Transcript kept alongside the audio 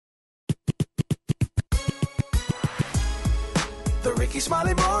Rickey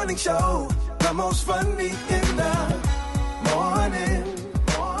Smiley Morning Show. The most funny in the morning.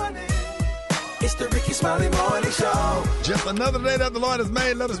 It's the Rickey Smiley Morning Show. Just another day that the Lord has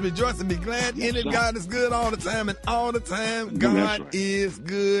made. Let us rejoice and be glad in it. God is good all the time, and all the time God is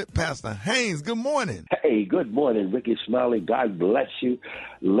good. Pastor Haynes, good morning. Hey, good morning, Rickey Smiley. God bless you.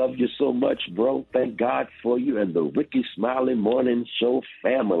 Love you so much, bro. Thank God for you and the Rickey Smiley Morning Show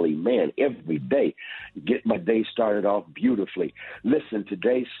family. Man, every day, get my day started off beautifully. Listen,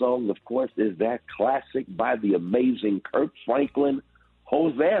 today's song, of course, is that classic by the amazing Kirk Franklin,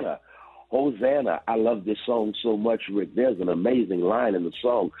 Hosanna. Hosanna. I love this song so much, Rick. There's an amazing line in the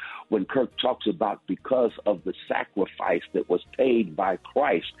song when Kirk talks about because of the sacrifice that was paid by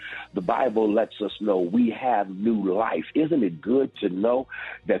Christ. The Bible lets us know we have new life. Isn't it good to know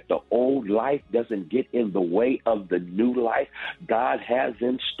that the old life doesn't get in the way of the new life God has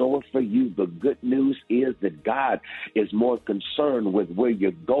in store for you? The good news is that God is more concerned with where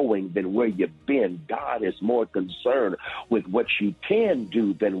you're going than where you've been. God is more concerned with what you can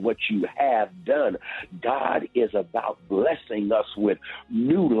do than what you have done. God is about blessing us with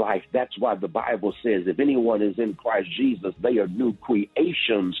new life. That's why the Bible says if anyone is in Christ Jesus, they are new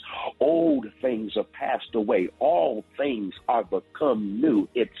creations. Old things are passed away. All things are become new.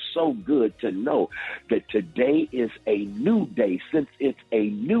 It's so good to know that today is a new day. Since it's a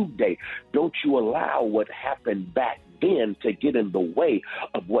new day, don't you allow what happened back then to get in the way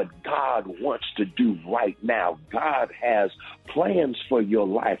of what God wants to do right now. God has plans for your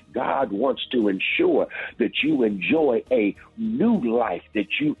life. God wants to ensure that you enjoy a new life, that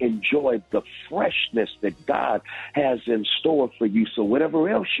you enjoy the freshness that God has in store for you. So whatever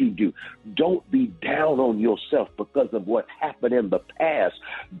else you do, don't be down on yourself because of what happened in the past.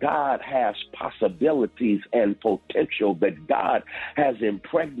 God has possibilities and potential that God has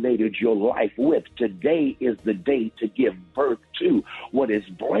impregnated your life with. Today is the day to give birth to what is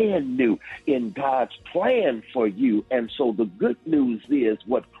brand new in God's plan for you. And so the good news is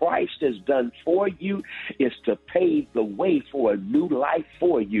what Christ has done for you is to pave the way for a new life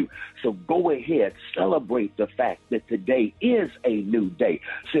for you. So go ahead, celebrate the fact that today is a new day.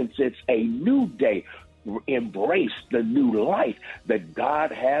 Since it's a new day, embrace the new life that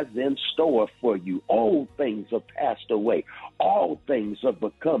God has in store for you. Old things have passed away. All things have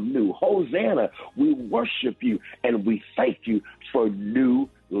become new. Hosanna, we worship you and we thank you for new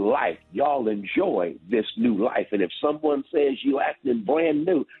life. Y'all enjoy this new life. And if someone says you acting brand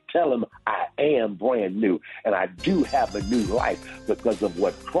new, tell them I am brand new and I do have a new life because of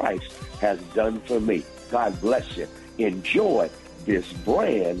what Christ has done for me. God bless you. Enjoy this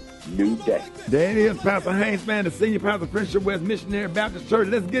brand new day. There it is, Pastor Haynes, man, the senior pastor of Christian West Missionary Baptist Church.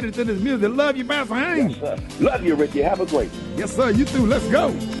 Let's get into this music. Love you, Pastor Haynes. Yes, sir. Love you, Ricky. Have a great one. Yes, sir. You too. Let's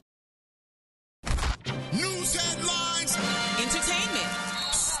go. News headlines, entertainment,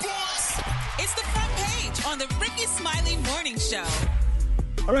 sports. It's the front page on the Rickey Smiley Morning Show.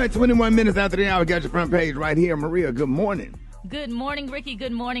 All right, 21 minutes after the hour, got your front page right here. Maria, good morning. Good morning, Ricky.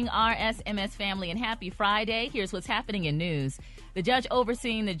 Good morning, RSMS family, and happy Friday. Here's what's happening in news. The judge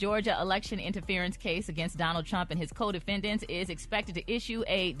overseeing the Georgia election interference case against Donald Trump and his co-defendants is expected to issue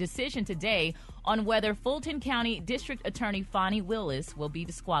a decision today on whether Fulton County District Attorney Fonnie Willis will be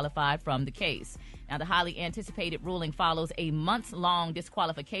disqualified from the case. Now, the highly anticipated ruling follows a months-long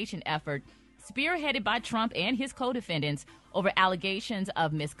disqualification effort spearheaded by Trump and his co-defendants over allegations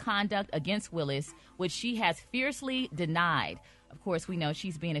of misconduct against Willis, which she has fiercely denied. Of course, we know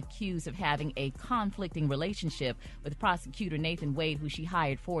she's being accused of having a conflicting relationship with prosecutor Nathan Wade, who she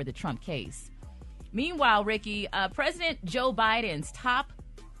hired for the Trump case. Meanwhile, Ricky, President Joe Biden's top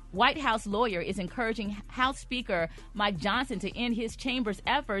White House lawyer is encouraging House Speaker Mike Johnson to end his chamber's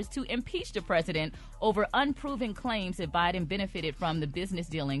efforts to impeach the president over unproven claims that Biden benefited from the business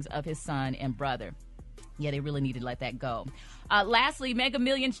dealings of his son and brother. Yeah, they really need to let that go. Lastly, Mega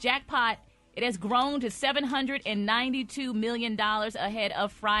Millions jackpot. It has grown to $792 million ahead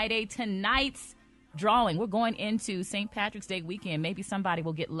of Friday tonight's drawing. We're going into St. Patrick's Day weekend. Maybe somebody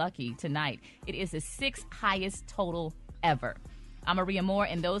will get lucky tonight. It is the 6th highest total ever. I'm Maria Moore,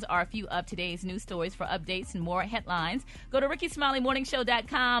 and those are a few of today's news stories. For updates and more headlines, go to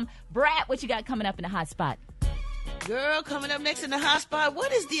RickeySmileyMorningShow.com. Brad, what you got coming up in the hot spot? Girl, coming up next in the hot spot,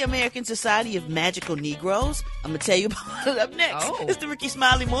 what is the American Society of Magical Negroes? I'm going to tell you about it up next. Oh. It's the Rickey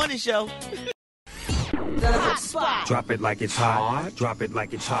Smiley Morning Show. The hot spot. Drop it like it's hot. Drop it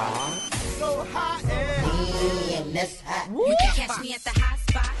like it's hot. So hot You can catch me at the hot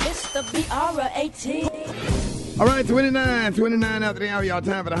spot. It's the BR18. All right, 29 after the hour, y'all.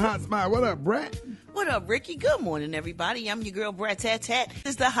 Time for the hot spot. What up, Brett? What up, Ricky? Good morning, everybody. I'm your girl, Brat Tat Tat.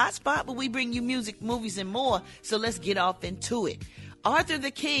 It's the hot spot, but we bring you music, movies, and more. So let's get off into it. Arthur the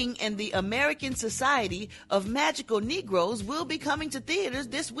King and the American Society of Magical Negroes will be coming to theaters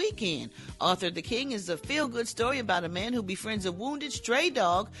this weekend. Arthur the King is a feel-good story about a man who befriends a wounded stray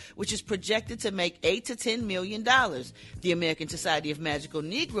dog, which is projected to make $8 to $10 million. The American Society of Magical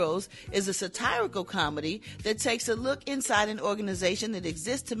Negroes is a satirical comedy that takes a look inside an organization that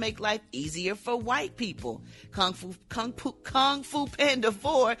exists to make life easier for white people. Kung Fu Panda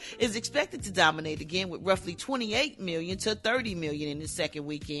 4 is expected to dominate again with roughly 28 million to 30 million in the second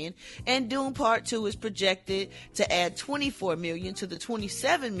weekend, and Dune Part 2 is projected to add 24 million to the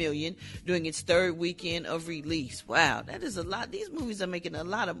 27 million during its third weekend of release. Wow, that is a lot. These movies are making a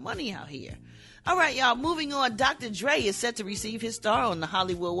lot of money out here. All right, y'all, moving on. Dr. Dre is set to receive his star on the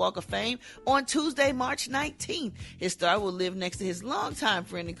Hollywood Walk of Fame on Tuesday, March 19th. His star will live next to his longtime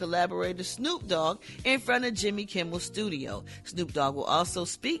friend and collaborator Snoop Dogg in front of Jimmy Kimmel's studio. Snoop Dogg will also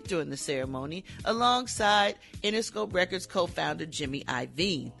speak during the ceremony alongside Interscope Records co-founder Jimmy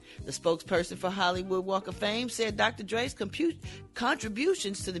Iovine. The spokesperson for Hollywood Walk of Fame said Dr. Dre's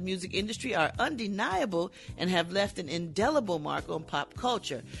contributions to the music industry are undeniable and have left an indelible mark on pop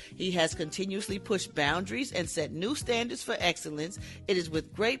culture. He has continuously pushed boundaries and set new standards for excellence. It is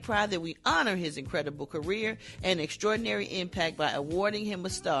with great pride that we honor his incredible career and extraordinary impact by awarding him a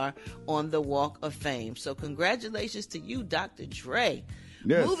star on the Walk of Fame. So congratulations to you, Dr. Dre.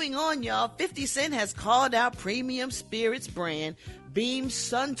 Yes. Moving on, y'all, 50 Cent has called out premium spirits brand Beam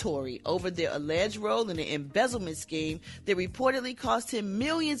Suntory over their alleged role in an embezzlement scheme that reportedly cost him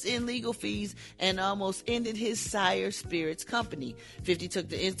millions in legal fees and almost ended his Sire Spirits company. 50 took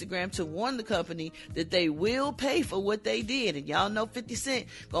to Instagram to warn the company that they will pay for what they did. And y'all know 50 Cent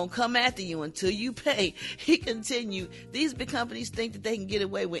gonna come after you until you pay. He continued, these big companies think that they can get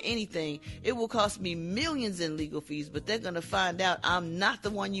away with anything. It will cost me millions in legal fees, but they're gonna find out I'm not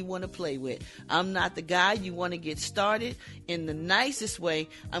the one you want to play with. I'm not the guy you want to get started. In the nicest way,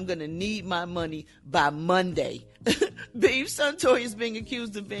 I'm going to need my money by Monday. Beam Suntory is being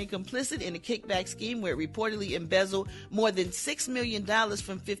accused of being complicit in a kickback scheme where it reportedly embezzled more than $6 million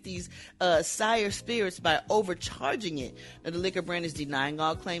from 50's Sire Spirits by overcharging it. Now, the liquor brand is denying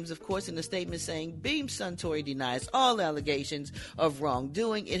all claims, of course, in a statement saying Beam Suntory denies all allegations of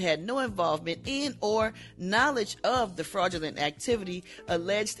wrongdoing. It had no involvement in or knowledge of the fraudulent activity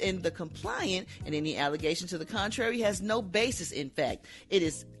alleged in the complaint, and any allegation to the contrary has no basis in fact. It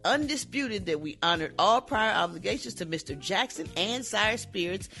is undisputed that we honored all prior obligations to Mr. Jackson and Sire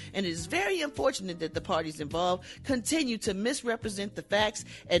Spirits, and it is very unfortunate that the parties involved continue to misrepresent the facts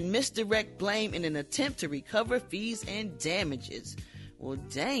and misdirect blame in an attempt to recover fees and damages. Well,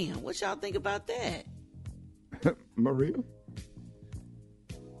 damn, what y'all think about that? Maria?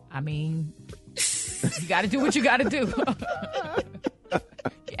 I mean, you got to do what you got to do. You're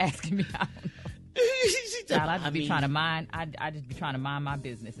asking me, I don't know. Child, I just be trying to mind. I just be trying to mind my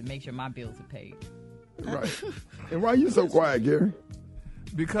business and make sure my bills are paid. Right. And why are you so quiet, Gary?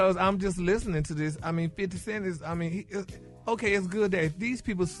 Because I'm just listening to this. I mean, 50 Cent is. I mean, okay, it's good that if these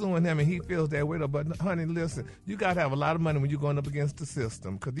people suing him and he feels that way, but honey, listen, you got to have a lot of money when you're going up against the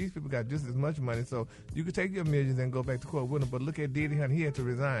system, because these people got just as much money. So you could take your millions and go back to court with them. But look at Diddy, honey, he had to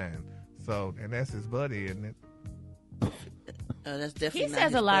resign. So, and that's his buddy, isn't it? That's definitely he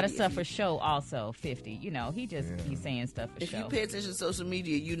says a lot of stuff for show also, 50. You know, he just he's saying stuff for show. If you pay attention to social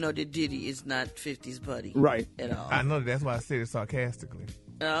media, you know that Diddy is not 50's buddy. Right. At all. I know that's why I said it sarcastically.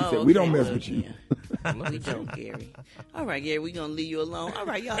 Oh, said, we don't mess with you. We don't, Gary. All right, Gary, we're going to leave you alone. All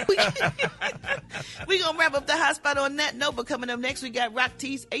right, y'all. We're going to wrap up the hot spot on that note, but coming up next, we got Rock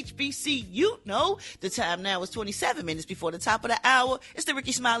T's HBC. You know, the time now is 27 minutes before the top of the hour. It's the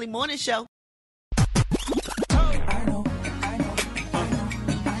Rickey Smiley Morning Show.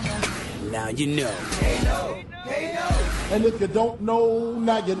 Now you know. They know. They know. And if you don't know,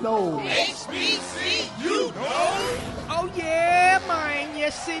 now you know. HBC, you know. Oh, yeah, man.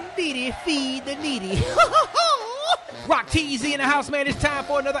 Yes, indeedy. Feed the needy. Rock TZ in the house, man. It's time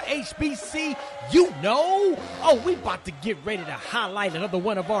for another HBC. You know. Oh, we about to get ready to highlight another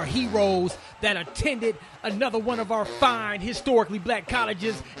one of our heroes that attended another one of our fine historically black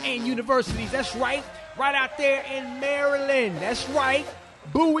colleges and universities. That's right. Right out there in Maryland. That's right.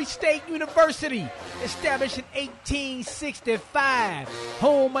 Bowie State University, established in 1865,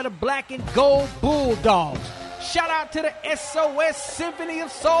 home of the black and gold Bulldogs. Shout out to the SOS Symphony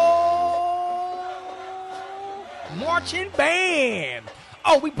of Soul Marching Band.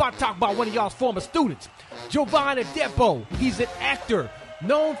 Oh, we about to talk about one of y'all's former students, Giovanni Depo. He's an actor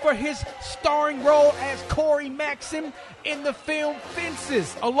known for his starring role as Corey Maxim in the film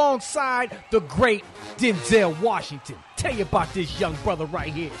Fences, alongside the great Denzel Washington. Tell you about this young brother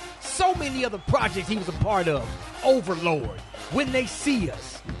right here. So many other projects he was a part of. Overlord, When They See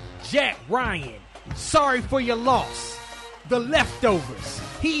Us, Jack Ryan, Sorry for Your Loss, The Leftovers.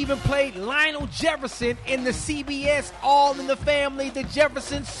 He even played Lionel Jefferson in the CBS All in the Family, The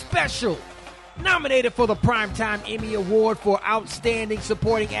Jefferson Special. Nominated for the Primetime Emmy Award for Outstanding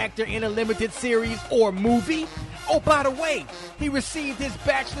Supporting Actor in a Limited Series or Movie. Oh, by the way, he received his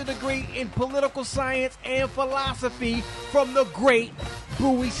bachelor degree in political science and philosophy from the great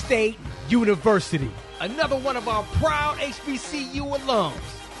Bowie State University. Another one of our proud HBCU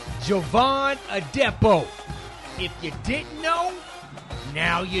alums, Jovan Adepo. If you didn't know,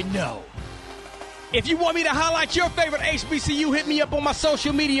 now you know. If you want me to highlight your favorite HBCU, hit me up on my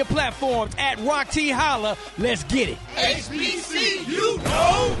social media platforms at RockTHolla. Let's get it. HBCU,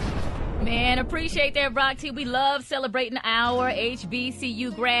 know. Man, appreciate that, Rock T. We love celebrating our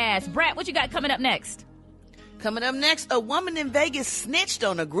HBCU grads. Brat, what you got coming up next? Coming up next, a woman in Vegas snitched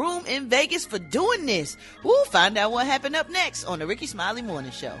on a groom in Vegas for doing this. We'll find out what happened up next on the Rickey Smiley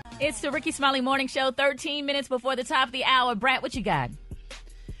Morning Show. It's the Rickey Smiley Morning Show, 13 minutes before the top of the hour. Brat, what you got?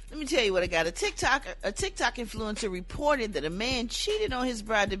 Let me tell you what I got. A TikTok influencer reported that a man cheated on his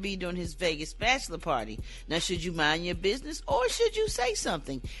bride-to-be during his Vegas bachelor party. Now, should you mind your business or should you say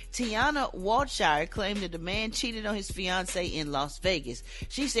something? Tiana Waldshire claimed that the man cheated on his fiance in Las Vegas.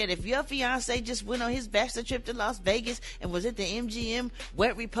 She said, if your fiance just went on his bachelor trip to Las Vegas and was at the MGM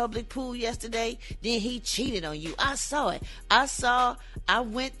Wet Republic pool yesterday, then he cheated on you. I saw it. I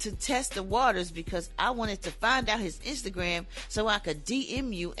went to test the waters because I wanted to find out his Instagram so I could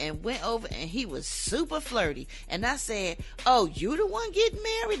DM you, and went over and he was super flirty. And I said, oh, you the one getting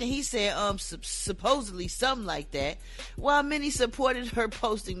married? And he said, supposedly something like that. While many supported her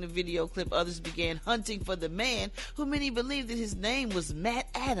posting the video clip, others began hunting for the man, who many believed that his name was Matt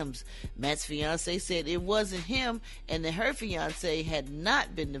Adams. Matt's fiance said it wasn't him and that her fiance had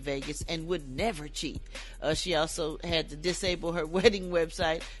not been to Vegas and would never cheat. She also had to disable her wedding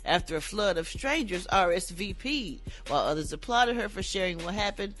website after a flood of strangers RSVP'd. While others applauded her for sharing what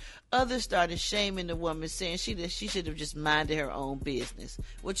happened, others started shaming the woman, saying she should have just minded her own business.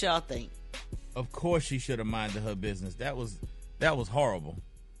 What y'all think? Of course she should have minded her business. That was horrible.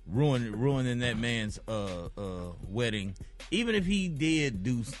 Ruining that man's wedding. Even if he did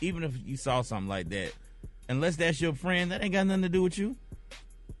even if you saw something like that, unless that's your friend, that ain't got nothing to do with you.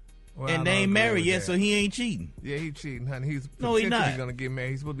 Well, and they ain't married yet, so he ain't cheating. Yeah, he cheating, honey. He's not going to get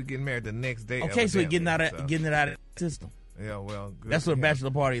married. He's supposed to be getting married the next day. Okay, so he's getting it out of the system. Yeah, well, good. That's what a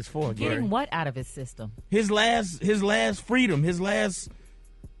bachelor party is for. Getting what out of his system? His last freedom, his last,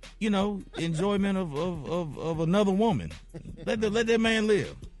 enjoyment of another woman. Let that man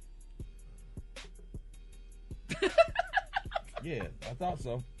live. Yeah, I thought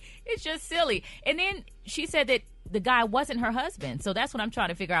so. It's just silly. And then she said that the guy wasn't her husband. So that's what I'm trying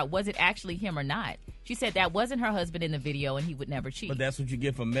to figure out. Was it actually him or not? She said that wasn't her husband in the video and he would never cheat. But that's what you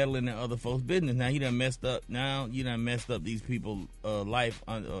get for meddling in other folks' business. Now you done messed up these people's life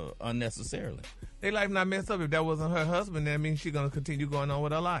unnecessarily. Their life not messed up. If that wasn't her husband, that means she's going to continue going on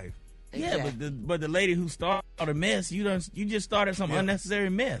with her life. Exactly. Yeah, but the lady who started a mess, you just started some unnecessary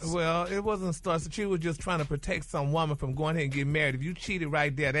mess. Well, it wasn't started. She was just trying to protect some woman from going ahead and getting married. If you cheated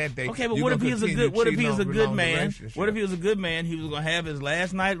right there that day, okay. But what if he was a good man? What if he was a good man? He was going to have his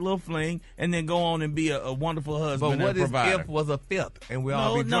last night little fling and then go on and be a wonderful husband. But what and provider. if was a fifth and we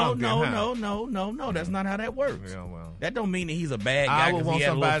all be drunk? No. That's not how that works. Yeah, well, that don't mean that he's a bad guy because he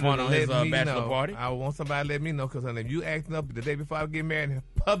had a little fun on his bachelor party. I would want somebody to let me know, because if you acting up the day before I get married and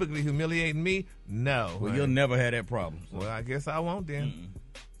publicly humiliating me, no. Well, you'll never have that problem. So. Well, I guess I won't then. Mm-mm.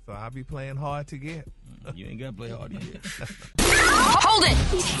 So I'll be playing hard to get. You ain't got to play hard to get. Hold it!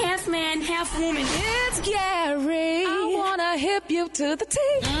 Half man, half woman. It's Gary. I want to hip you to the T.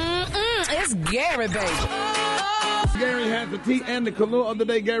 It's Gary, baby. Gary has the tea and the color of the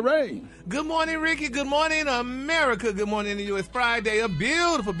day, Gary. Good morning, Ricky. Good morning, America. Good morning to you. It's Friday, a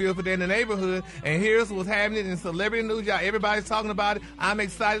beautiful, beautiful day in the neighborhood. And here's what's happening in celebrity news, y'all. Everybody's talking about it. I'm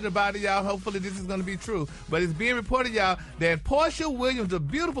excited about it, y'all. Hopefully this is going to be true. But it's being reported, y'all, that Portia Williams, the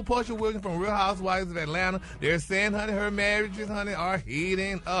beautiful Portia Williams from Real Housewives of Atlanta, they're saying, honey, her marriages, honey, are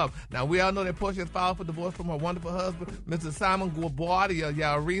heating up. Now, we all know that Portia has filed for divorce from her wonderful husband, Mr. Simon Guardia,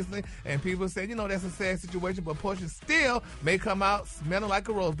 y'all, recently. And people said, that's a sad situation, but Portia still may come out smelling like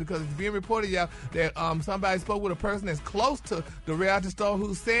a rose, because it's being reported, y'all, that somebody spoke with a person that's close to the reality star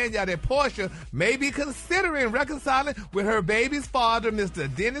who's saying, y'all, that Portia may be considering reconciling with her baby's father,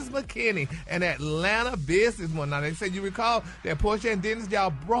 Mr. Dennis McKinney, an Atlanta businessman. Now, they say you recall that Portia and Dennis,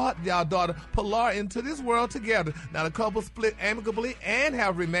 y'all, brought y'all daughter Pilar into this world together. Now, the couple split amicably and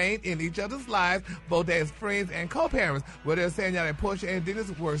have remained in each other's lives, both as friends and co-parents. Well, they're saying, y'all, that Portia and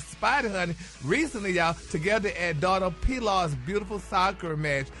Dennis were spotted, honey, recently, y'all, together at daughter Pilar's beautiful soccer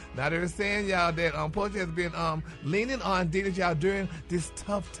match. Now, they're saying, y'all, that Portia has been leaning on Dennis, y'all, during this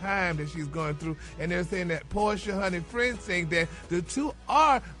tough time that she's going through. And they're saying that Portia, honey, friends saying that the two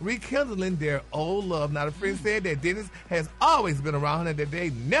are rekindling their old love. Now, the friends said that Dennis has always been around and that they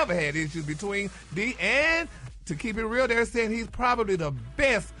never had issues between D, and to keep it real, they're saying he's probably the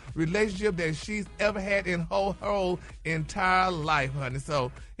best relationship that she's ever had in her whole entire life, honey.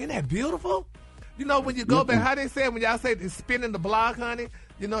 So, isn't that beautiful? You know, when you go back, how they say when y'all say it's spinning the block, honey,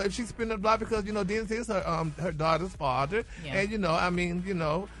 you know, if she's spinning the block because, you know, Dennis is her daughter's father. Yeah. And, you know, I mean, you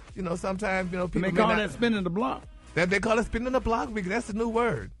know, sometimes, you know, people. And they call that spinning the block. That they call it spinning the block, Ricky. That's the new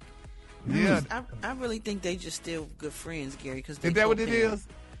word. Yeah. I really think they just still good friends, Gary. Because is that what it is?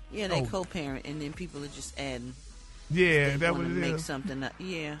 Yeah, they co-parent, and then people are just adding. Yeah, that what it make is. Something up.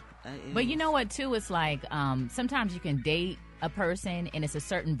 Yeah. But you know what, too? It's like sometimes you can date a person, and it's a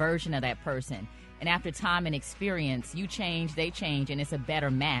certain version of that person. And after time and experience, you change, they change, and it's a better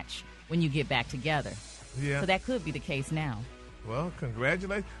match when you get back together. Yeah. So that could be the case now. Well,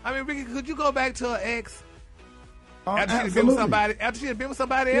 congratulations. I mean, Ricky, could you go back to her ex? After she had been with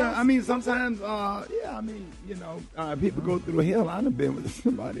somebody else? Yeah, I mean, sometimes, people go through hell. I've been with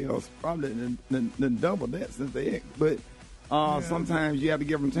somebody else, probably than double that since they ex. But sometimes you have to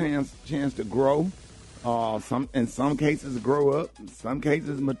give them chance to grow. In some cases, grow up. In some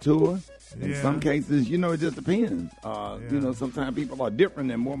cases, mature. In some cases, you know, it just depends. You know, sometimes people are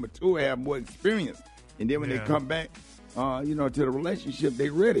different and more mature, have more experience. And then when they come back, to the relationship, they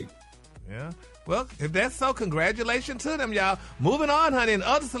ready. Yeah. Well, if that's so, congratulations to them, y'all. Moving on, honey, in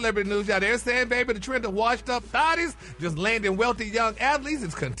other celebrity news, y'all, they're saying, baby, the trend of washed-up thotties just landing wealthy young athletes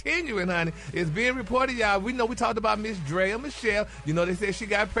is continuing, honey. It's being reported, y'all. We know we talked about Miss Drea Michelle. You know, they said she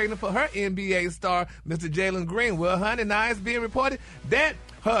got pregnant for her NBA star, Mr. Jalen Green. Well, honey, now it's being reported that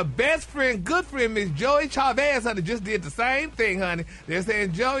her best friend, good friend, Miss Joey Chavez, honey, just did the same thing, honey. They're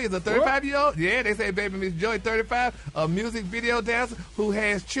saying Joey is a 35-year-old. Yeah, they say, baby, Miss Joey, 35, a music video dancer who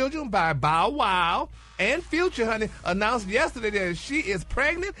has children by Bow Wow and Future, honey, announced yesterday that she is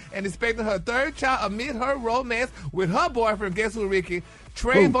pregnant and expecting her third child amid her romance with her boyfriend. Guess who, Ricky?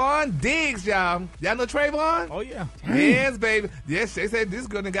 Trayvon Diggs, y'all. Y'all know Trayvon? Oh, yeah. Yes, baby. Yes, they say this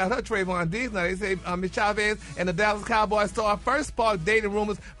girl got her Trayvon Diggs. Now, they say Ms. Chavez and the Dallas Cowboys star first sparked dating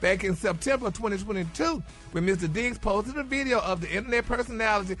rumors back in September of 2022 when Mr. Diggs posted a video of the internet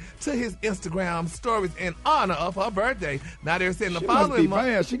personality to his Instagram stories in honor of her birthday. Now, they're saying the following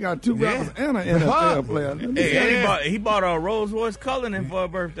month. She got two rappers and an NFL player. Hey, he bought a Rolls Royce Cullinan for her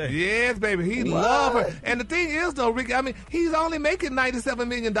birthday. Yes, baby. He loved her. And the thing is, though, Ricky, I mean, he's only making $97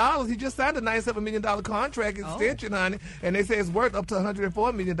 million. He just signed a $97 million contract extension, honey. And they say it's worth up to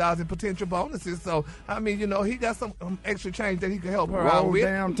 $104 million in potential bonuses. So, I mean, you know, he got some extra change that he could help her out with.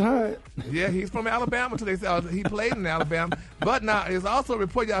 Damn tight. Yeah, he's from Alabama, too. They say he played in Alabama. But now, it's also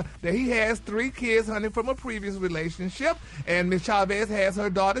reported out that he has 3 kids, honey, from a previous relationship. And Ms. Chavez has her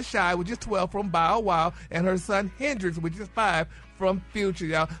daughter, Shy, which is 12, from Bow Wow, and her son, Hendrix, which is 5, from Future,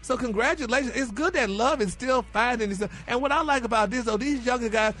 y'all. So congratulations. It's good that love is still finding itself. And what I like about this, though, these younger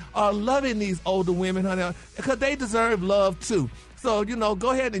guys are loving these older women, honey, because they deserve love, too. So, you know,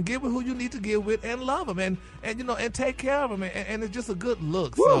 go ahead and get with who you need to get with and love them and you know, and take care of them. And it's just a good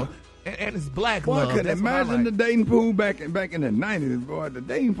look. So, and it's black love. Boy, I could imagine the dating pool back in the 90s, boy. The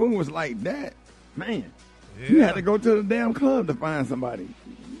dating pool was like that. Man, you had to go to the damn club to find somebody.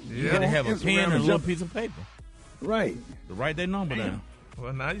 You had to have a pen and a little piece of paper. Right. To write their number down.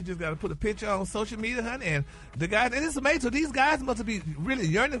 Well, now you just got to put a picture on social media, honey, and the guys, and it's amazing. So these guys must be really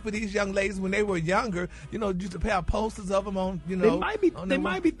yearning for these young ladies when they were younger. You know, used to have posters of them on, you know. They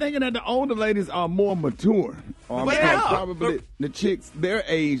might be thinking that the older ladies are more mature. Probably the chicks, their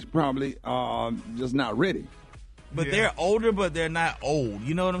age probably just not ready. But they're older, but they're not old.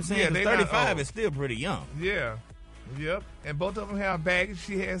 You know what I'm saying? Yeah, 35 is still pretty young. Yeah. Yep. And both of them have baggage.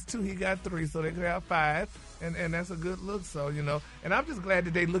 She has 2, he got 3, so they could have 5. And that's a good look, so, you know. And I'm just glad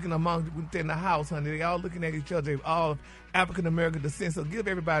that they looking within the house, honey. They all looking at each other. They all African-American descent. So give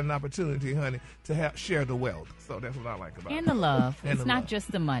everybody an opportunity, honey, to share the wealth. So that's what I like about it. And the love. It's not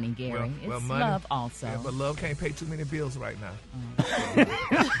just the money, Gary. It's money, love also. Yeah, but love can't pay too many bills right now.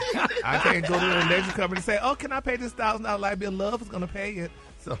 I can't go to the electric company and say, oh, can I pay this $1,000 light bill? Love is going to pay it.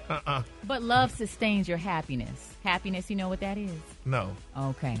 So, But love sustains your happiness. Happiness, you know what that is? No.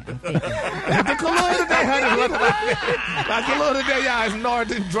 Okay, I'm thinking. The color today, honey, the color today, y'all, is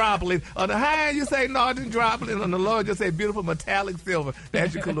northern droplet. On the high end, you say northern droplet. On the low, you say beautiful metallic silver.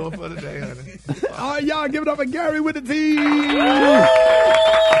 That's your color for today, honey. All right, y'all, give it up for Gary with the team.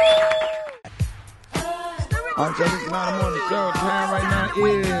 All right, so this is not a morning show. Time right now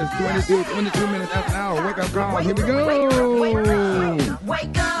is 22 minutes after the hour. Wake up call. Here we go.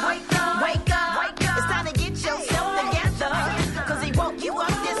 Wake up, wake up, wake up. It's time to get yourself together. Cause he woke you up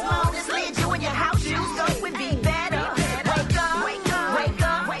this morning, slid you in your house shoes, so would be better. Wake up, wake up, wake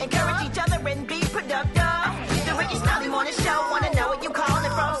up. Encourage each other and be productive. The Rickey Smiley Morning Show, wanna know where you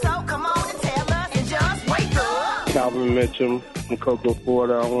calling from, so come on and tell us and just wake up. Calvin Mitchell from Cocoa,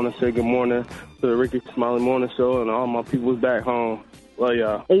 Florida. I want to say good morning to the Rickey Smiley Morning Show and all my peoples back home. Love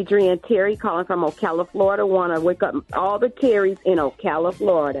y'all. Adrian Terry calling from Ocala, Florida. Want to wake up all the Terrys in Ocala,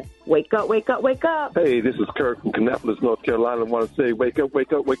 Florida. Wake up, wake up, wake up. Hey, this is Kirk from Kannapolis, North Carolina. I want to say wake up,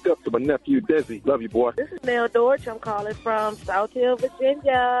 wake up, wake up to my nephew, Desi. Love you, boy. This is Mel Dorch. I'm calling from South Hill,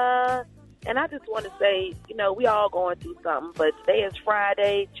 Virginia. And I just want to say, we all going through something, but today is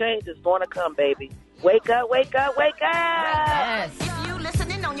Friday. Change is going to come, baby. Wake up, wake up, wake up. Yes. If you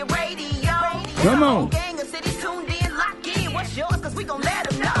listening on your radio, come on. Gang of cities tuned in, lock in. What's yours? Cause we gon' let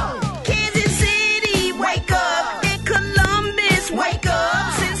them know. Kansas City, wake up. In Columbus, wake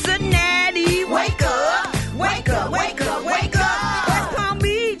up. Cincinnati, wake up. Wake up, wake up, wake up. West Palm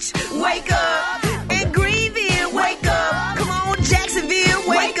Beach, wake up. In Greenville, wake up. Come on, Jacksonville,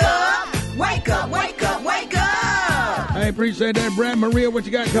 wake up. Wake up, wake up, wake up. I appreciate that, Brad. Maria, what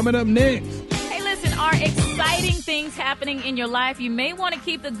you got coming up next? Are exciting things happening in your life? You may want to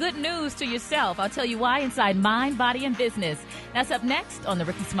keep the good news to yourself. I'll tell you why inside Mind, Body, and Business. That's up next on the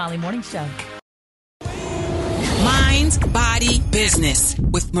Rickey Smiley Morning Show. Mind, Body, Business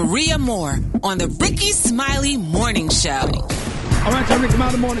with Maria Moore on the Rickey Smiley Morning Show. All right, so Rickey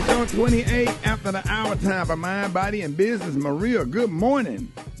Smiley Morning Show, 28 after the hour. Time for Mind, Body, and Business. Maria, good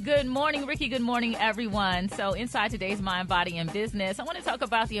morning. Good morning, Ricky. Good morning, everyone. So inside today's Mind, Body, and Business, I want to talk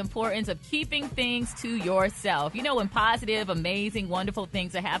about the importance of keeping things to yourself. When positive, amazing, wonderful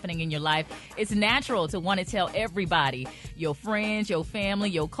things are happening in your life, it's natural to want to tell everybody, your friends, your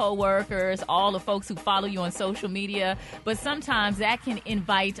family, your coworkers, all the folks who follow you on social media. But sometimes that can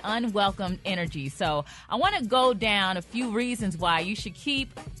invite unwelcome energy. So I want to go down a few reasons why you should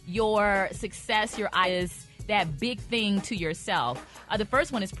keep your success, your ideas, that big thing to yourself. The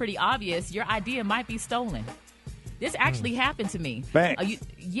first one is pretty obvious. Your idea might be stolen. This actually happened to me. Facts.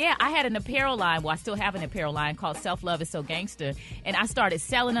 I had an apparel line. Well, I still have an apparel line called Self Love Is So Gangster. And I started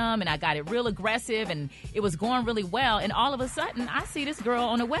selling them, and I got it real aggressive, and it was going really well. And all of a sudden, I see this girl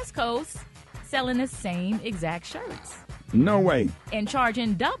on the West Coast selling the same exact shirts. No way. And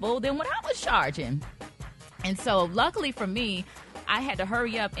charging double than what I was charging. And so, luckily for me, I had to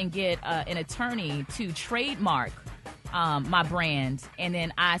hurry up and get an attorney to trademark my brand, and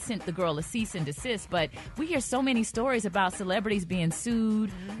then I sent the girl a cease and desist. But we hear so many stories about celebrities being sued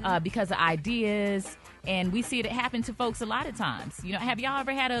because of ideas, and we see it happen to folks a lot of times. Have y'all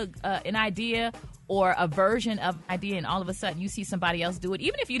ever had an idea or a version of an idea, and all of a sudden you see somebody else do it,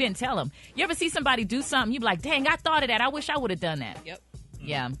 even if you didn't tell them? You ever see somebody do something, you be like, dang, I thought of that. I wish I would have done that. Yep.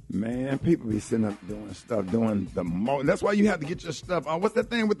 Yeah. Man, people be sitting up doing stuff, doing the most. That's why you have to get your stuff. What's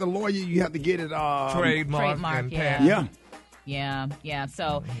that thing with the lawyer? You have to get it trademark and Yeah.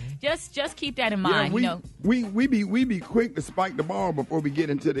 So just keep that in mind. We be quick to spike the ball before we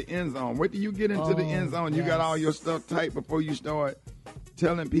get into the end zone. Wait till you get into the end zone. You got all your stuff tight before you start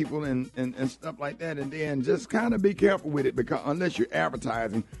telling people and stuff like that. And then just kind of be careful with it, because unless you're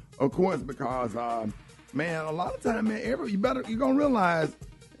advertising, of course, because man, a lot of time, man, you're gonna realize,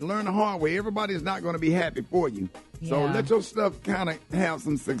 learn the hard way. Everybody is not gonna be happy for you. Yeah. So let your stuff kind of have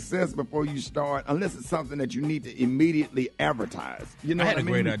some success before you start, unless it's something that you need to immediately advertise. You know, I had a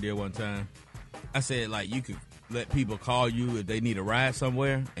great idea one time. I said, you could let people call you if they need a ride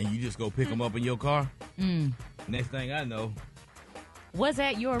somewhere, and you just go pick them up in your car. Next thing I know. Was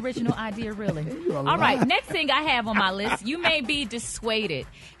that your original idea, really? All right, next thing I have on my list, you may be dissuaded.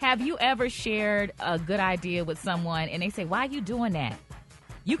 Have you ever shared a good idea with someone, and they say, why are you doing that?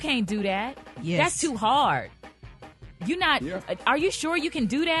 You can't do that. Yes. That's too hard. Are you sure you can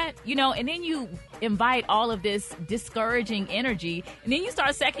do that? And then you invite all of this discouraging energy, and then you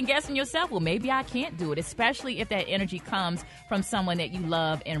start second-guessing yourself. Well, maybe I can't do it, especially if that energy comes from someone that you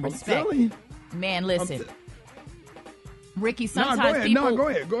love and respect. Man, listen. Ricky, sometimes go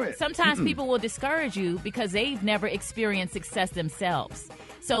ahead. Sometimes people will discourage you because they've never experienced success themselves.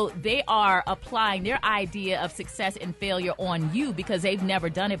 So they are applying their idea of success and failure on you because they've never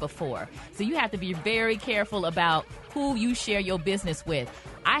done it before. So you have to be very careful about who you share your business with.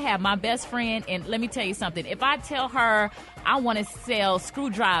 I have my best friend, and let me tell you something. If I tell her I want to sell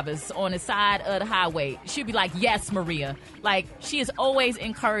screwdrivers on the side of the highway, she'll be like, yes, Maria. Like, she is always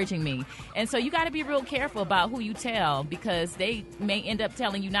encouraging me. And so you got to be real careful about who you tell because they may end up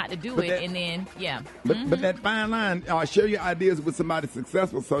telling you not to do it, and then, yeah. But that fine line, share your ideas with somebody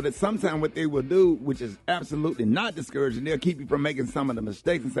successful so that sometimes what they will do, which is absolutely not discouraging, they'll keep you from making some of the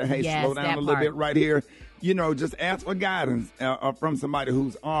mistakes and say, hey, Yes, slow down that a little part. bit right here. You know, just ask for guidance from somebody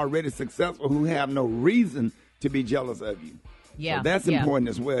who's already successful, who have no reason to be jealous of you. Yeah, So that's yeah. important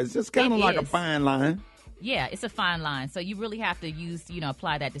as well. It's just kind of It like a is. fine line. Yeah, it's a fine line. So you really have to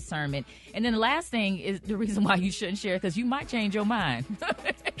apply that discernment. And then the last thing is the reason why you shouldn't share, because you might change your mind.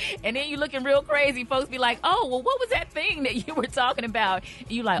 And then you're looking real crazy. Folks be like, oh, well, what was that thing that you were talking about?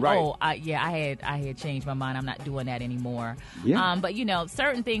 And you like, Right. oh, I had changed my mind. I'm not doing that anymore. Yeah. But,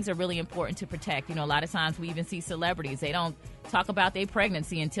 certain things are really important to protect. A lot of times we even see celebrities. They don't talk about their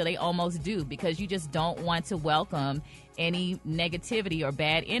pregnancy until they almost do because you just don't want to welcome any negativity or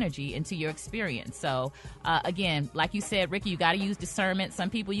bad energy into your experience. So, again, like you said, Ricky, you got to use discernment. Some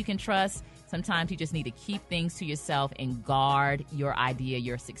people you can trust. Sometimes you just need to keep things to yourself and guard your idea,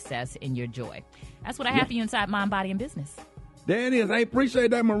 your success, and your joy. That's what I have for you inside Mind, Body, and Business. There it is. I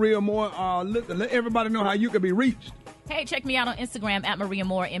appreciate that, Maria Moore. Listen, let everybody know how you can be reached. Hey, check me out on Instagram at Maria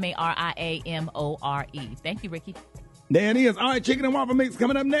Moore, MariaMore. Thank you, Ricky. There it is. All right, Chicken and Waffle Mix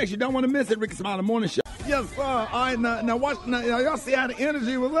coming up next. You don't want to miss it. Rickey Smiley Morning Show. Yes, sir. All right, now watch. Now, y'all see how the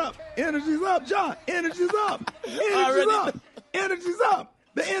energy was up. Energy's up, John. Energy's up. Energy's up. Energy's up.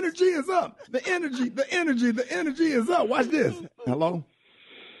 The energy is up. The energy is up. Watch this. Hello?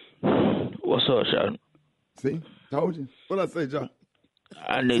 What's up, Sean? See? Told you. What I say, John?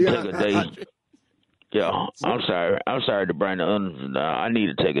 I need to take a day. Yeah, I'm sorry to bring the others down. I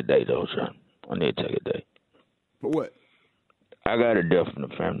need to take a day, though, Sean. I need to take a day. For what? I got a death in the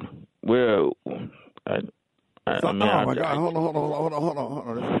family. Well, oh my God! Hold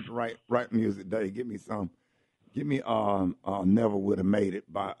on. This is the right music day. Give me some. Give me Never Would Have Made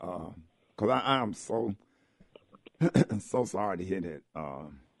It by because I am so so sorry to hear that.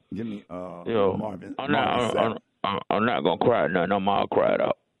 Give me Marvin. I'm not gonna cry nothing. I'm all cried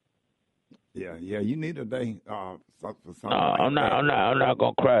out. Yeah. You need a day for something. I'm not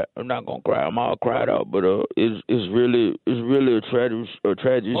gonna cry. I'm not gonna cry. I'm all cried out. But it's really a tragic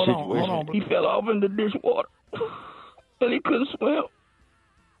situation. Hold on, he fell off in the dishwater and he couldn't swim.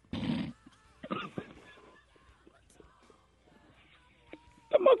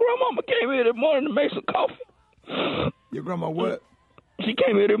 And my grandmama came here this morning to make some coffee. Your grandma what? She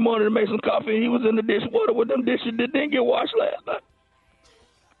came here this morning to make some coffee, and he was in the dishwater with them dishes that didn't get washed last night.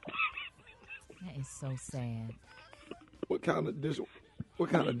 That is so sad. What kind of dish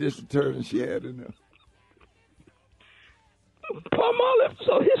detergent she had in there? Palmolive,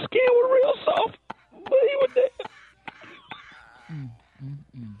 so his skin was real soft, but he was dead.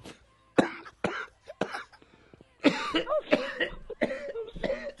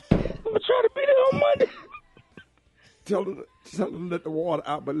 I'm gonna try to be there on Monday. Tell her to let the water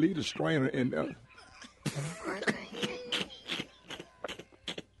out, but leave the strainer in there.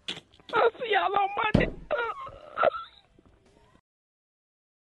 I'll see y'all on Monday.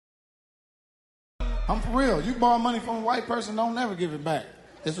 I'm for real. You borrow money from a white person, don't never give it back.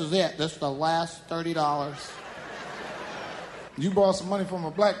 This was it. This is the last $30. You borrow some money from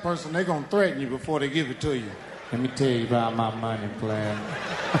a black person, they're going to threaten you before they give it to you. Let me tell you about my money, player.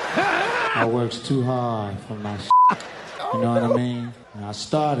 I works too hard for my shit. You know what I mean? And I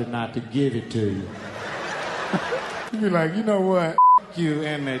started not to give it to you. You be like, you know what? You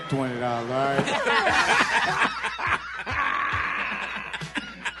and that $20, all right?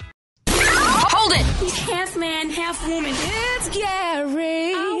 Hold it! Half man, half woman. It's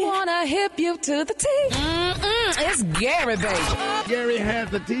Gary. I wanna hip you to the T. It's Gary, baby. Gary has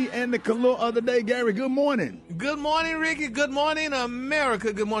the tea and the color of the day. Gary, good morning. Good morning, Ricky. Good morning,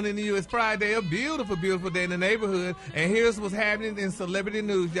 America. Good morning to you. It's Friday, a beautiful, beautiful day in the neighborhood. And here's what's happening in celebrity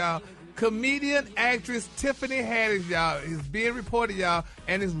news, y'all. Comedian actress Tiffany Haddish, y'all, is being reported, y'all,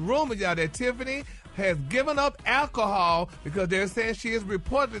 and it's rumored, y'all, that Tiffany has given up alcohol because they're saying she is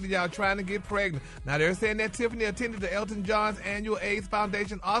reportedly, y'all, trying to get pregnant. Now, they're saying that Tiffany attended the Elton John's annual AIDS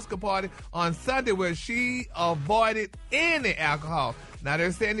Foundation Oscar party on Sunday where she avoided any alcohol. Now,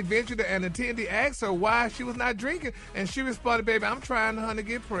 they're saying eventually an attendee asked her why she was not drinking, and she responded, baby, I'm trying to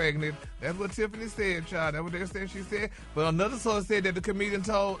get pregnant. That's what Tiffany said, child. That's what they're saying she said. But another source said that the comedian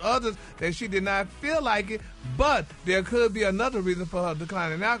told others that she did not feel like it, but there could be another reason for her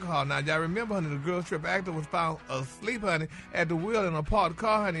decline in alcohol. Now, y'all remember, honey, the Girls Trip actor was found asleep, honey, at the wheel in a parked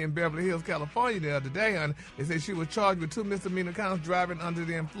car, honey, in Beverly Hills, California the other day, honey. They said she was charged with 2 misdemeanor counts, driving under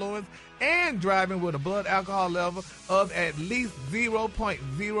the influence and driving with a blood alcohol level of at least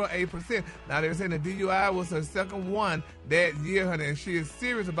 0.08%. Now, they're saying the DUI was her second one that year, honey, and she is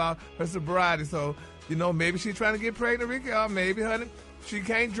serious about her sobriety. So, maybe she's trying to get pregnant, Ricky, or maybe, honey, she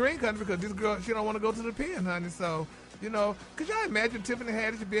can't drink, honey, because this girl, she don't want to go to the pen, honey. So, could y'all imagine Tiffany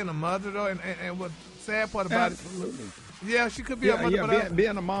Haddish being a mother, though, and what sad part about Absolutely. Yeah, she could be a mother. Yeah,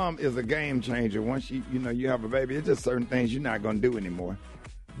 being a mom is a game changer. Once you have a baby, it's just certain things you're not going to do anymore.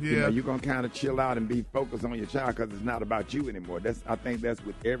 Yeah. You're going to kind of chill out and be focused on your child because it's not about you anymore. I think that's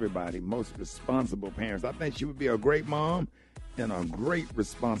with everybody, most responsible parents. I think she would be a great mom and a great,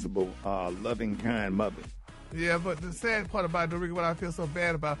 responsible, loving, kind mother. Yeah, but the sad part about it, Ricky, what I feel so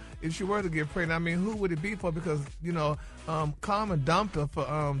bad about, if she were to get pregnant, I mean, who would it be for? Because, Carmen dumped her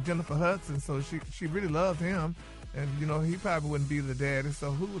for Jennifer Hudson, so she really loved him. And, he probably wouldn't be the daddy,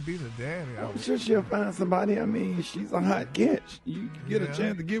 so who would be the daddy? I'm sure she'll find somebody. I mean, she's a hot catch. You get a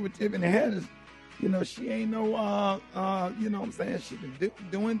chance to get with Tiffany Haddish. She ain't no, you know what I'm saying? She's been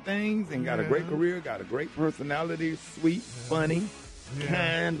doing things and got a great career, got a great personality, sweet, funny,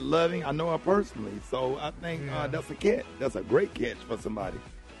 kind, loving. I know her personally, so I think that's a catch. That's a great catch for somebody.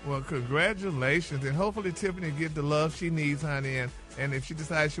 Well, congratulations, and hopefully Tiffany get the love she needs, honey, and if she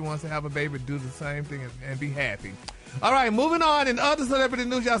decides she wants to have a baby, do the same thing and be happy. All right, moving on. In other celebrity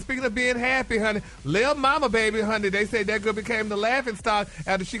news, y'all, speaking of being happy, honey, Lil Mama, baby, honey, they say that girl became the laughing stock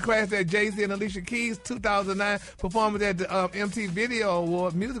after she crashed at Jay-Z and Alicia Keys' 2009 performance at the MTV Video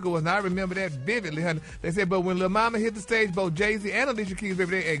Award Music Awards. And I remember that vividly, honey. They said, but when Lil Mama hit the stage, both Jay-Z and Alicia Keys,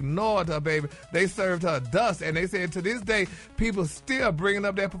 baby, they ignored her, baby. They served her dust. And they said to this day, people still bringing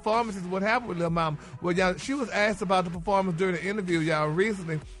up that performance is what happened with Lil Mama. Well, y'all, she was asked about the performance during the interview, y'all,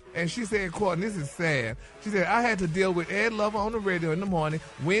 recently. And she said, quote, and this is sad, she said, I had to deal with Ed Lover on the radio in the morning,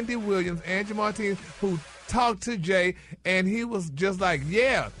 Wendy Williams, Angie Martinez, who talked to Jay, and he was just like,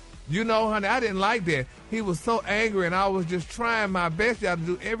 yeah, honey, I didn't like that. He was so angry, and I was just trying my best, y'all, to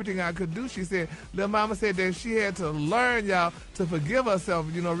do everything I could do. She said, Lil Mama said that she had to learn, y'all, to forgive herself,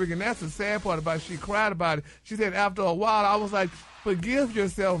 Rick, and that's the sad part about it. She cried about it. She said, after a while, I was like, forgive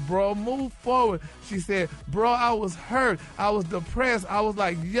yourself, bro. Move forward. She said, bro, I was hurt. I was depressed. I was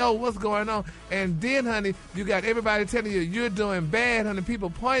like, yo, what's going on? And then, honey, you got everybody telling you you're doing bad, honey.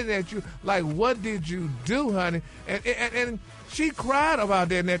 People pointing at you like, what did you do, honey? And she cried about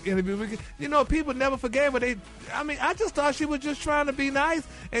that in that interview. People never forgave her. I just thought she was just trying to be nice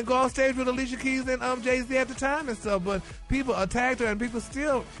and go on stage with Alicia Keys and Jay-Z at the time and stuff. But people attacked her, and people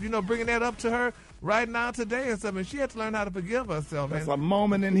still, bringing that up to her right now today and stuff, and she had to learn how to forgive herself. That's a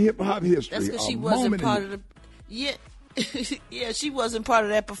moment in hip-hop history. That's because she wasn't part of the... Yeah, she wasn't part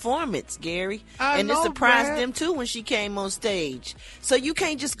of that performance, Gary. And it surprised them, too, when she came on stage. So you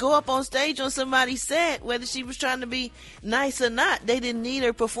can't just go up on stage on somebody's set, whether she was trying to be nice or not. They didn't need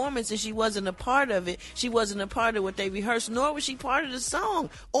her performance, and she wasn't a part of it. She wasn't a part of what they rehearsed, nor was she part of the song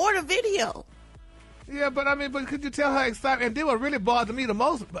or the video. Yeah, but could you tell her excitement? And then what really bothered me the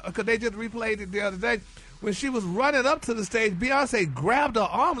most, because they just replayed it the other day, when she was running up to the stage, Beyonce grabbed her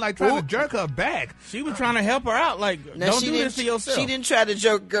arm like trying to jerk her back. She was trying to help her out, like, don't do this to yourself. She didn't try to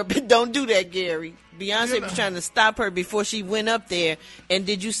jerk her, but don't do that, Gary. Beyonce was trying to stop her before she went up there. And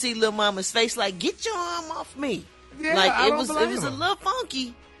did you see Lil Mama's face? Like, get your arm off me. Yeah, like, it was a little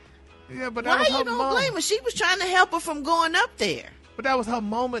funky. Yeah, but why you don't blame her? She was trying to help her from going up there. But that was her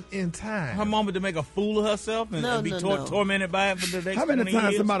moment in time. Her moment to make a fool of herself and be tormented by it for the next 20 years. How many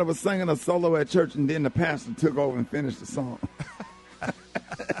times somebody was singing a solo at church and then the pastor took over and finished the song?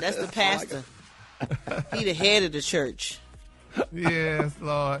 That's the pastor. He the head of the church. Yes,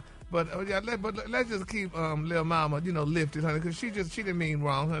 Lord. But let's just keep Lil Mama, lifted, honey, because she didn't mean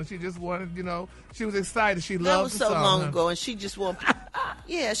wrong, honey. She just wanted, she was excited. She loved the song. That was so long ago, and she just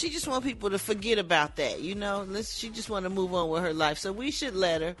want people to forget about that, She just want to move on with her life, so we should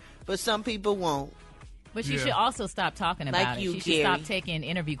let her, but some people won't. But she should also stop talking about it. You, she should Gary. stop taking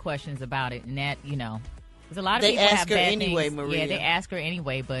interview questions about it, and that, because a lot of they people ask have her bad anyway, things. Maria. Yeah, they ask her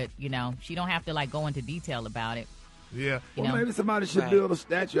anyway, but she don't have to go into detail about it. Yeah. Well, maybe somebody should build a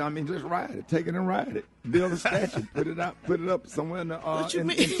statue. I mean, just ride it. Take it and ride it. Build a statue. Put it up somewhere in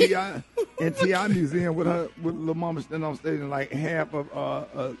the T.I. museum with Lil Mama standing on stage and like half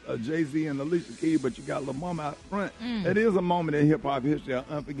of Jay-Z and Alicia Keys, but you got Lil Mama out front. It is a moment in hip-hop history, an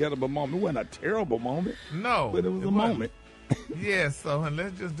unforgettable moment. It wasn't a terrible moment. No. But it was a moment. Yes, so honey,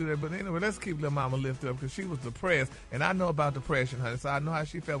 let's just do that. But anyway, let's keep Lil Mama lifted up because she was depressed. And I know about depression, honey, so I know how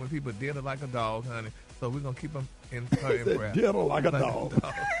she felt when people did her like a dog, honey. So we're going to keep her in prayer. Did her like a dog.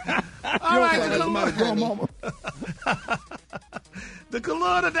 All right, the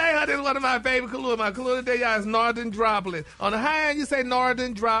color today, honey, is one of my favorite colors. My color today, y'all, is Northern Droplet. On the high end, you say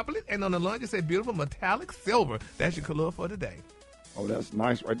Northern Droplet, and on the low end, you say beautiful metallic silver. That's your color for today. Oh, that's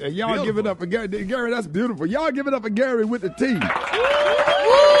nice right there. Y'all give it up for Gary. Gary, that's beautiful. Y'all give it up for Gary with the T. Beautiful.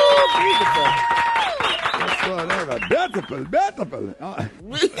 Beautiful.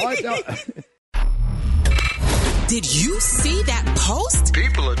 Did you see that post?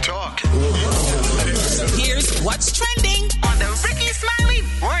 People are talking. Here's what's trending on the Rickey Smiley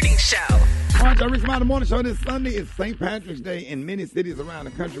Morning Show. All right, the Rickey Smiley Morning Show this Sunday is St. Patrick's Day, and many cities around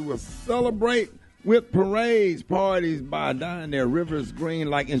the country will celebrate with parades, parties by dyeing their rivers green,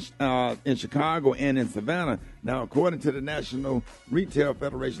 like in Chicago and in Savannah. Now, according to the National Retail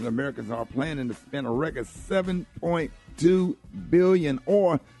Federation, Americans are planning to spend a record $7.2 billion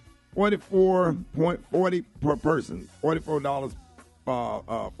or $44.40 per person,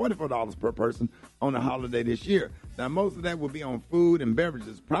 $44 per person on the holiday this year. Now, most of that will be on food and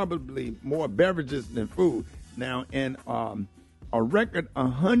beverages, probably more beverages than food. Now, and a record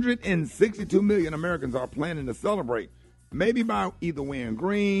 162 million Americans are planning to celebrate, maybe by either wearing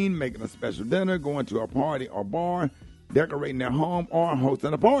green, making a special dinner, going to a party or bar, decorating their home, or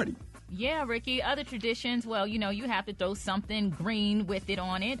hosting a party. Yeah, Ricky. Other traditions, well, you have to throw something green with it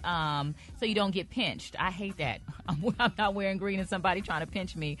on it so you don't get pinched. I hate that. I'm not wearing green and somebody trying to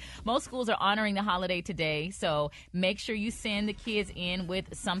pinch me. Most schools are honoring the holiday today, so make sure you send the kids in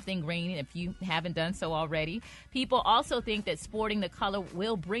with something green if you haven't done so already. People also think that sporting the color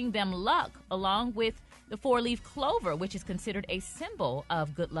will bring them luck, along with the four-leaf clover, which is considered a symbol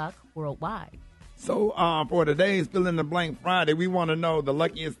of good luck worldwide. So for today's Fill in the Blank Friday, we want to know the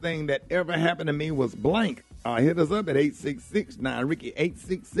luckiest thing that ever happened to me was blank. Hit us up at 866-9-RICKY,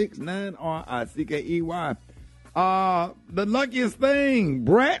 866-9-RICKEY. The luckiest thing,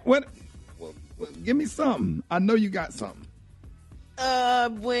 Brett, what? Give me something. I know you got something.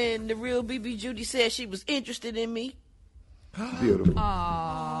 When the real BB Judy said she was interested in me. Beautiful.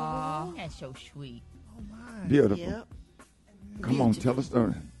 Aww. That's so sweet. Oh, my. Beautiful. Yep. Come on, tell us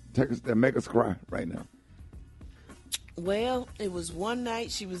story. Take us there, make us cry right now. Well, it was one night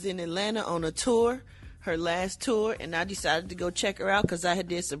she was in Atlanta on a tour, her last tour, and I decided to go check her out because I had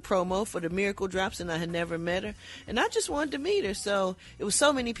did some promo for the Miracle Drops and I had never met her, and I just wanted to meet her. So it was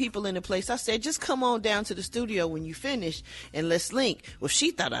so many people in the place. I said, just come on down to the studio when you finish and let's link. Well,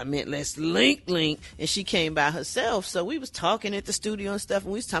 she thought I meant let's link, and she came by herself. So we was talking at the studio and stuff,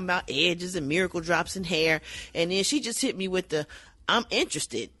 and we was talking about edges and Miracle Drops and hair, and then she just hit me with the, I'm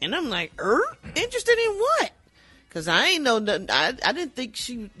interested. And I'm like, interested in what? Because I ain't know nothing. I didn't think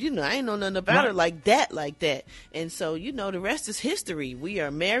she, I ain't know nothing about her like that. And so, the rest is history. We are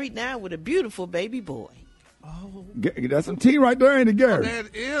married now with a beautiful baby boy. Oh. That's some tea right there, ain't it, Gary?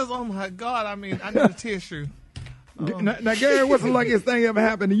 That is. Oh, my God. I mean, I need a tissue. Now, Gary, what's the luckiest thing ever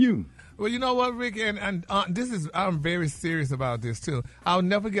happened to you? Well, you know what, Rick, and I'm very serious about this, too. I'll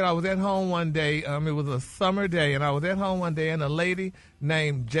never forget, I was at home one day. It was a summer day, and I was at home one day, and a lady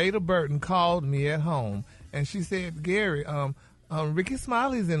named Jada Burton called me at home, and she said, Gary, Rickey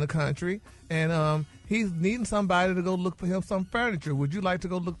Smiley's in the country, and he's needing somebody to go look for him some furniture. Would you like to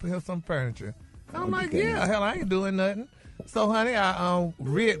go look for him some furniture? And I'm like, yeah, hell, I ain't doing nothing. So, honey, I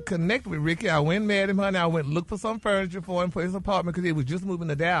connected with Ricky. I went and met him, honey. I went and looked for some furniture for him for his apartment because he was just moving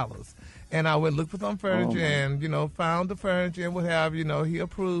to Dallas. And I went and looked for some furniture and, found the furniture and what have you. He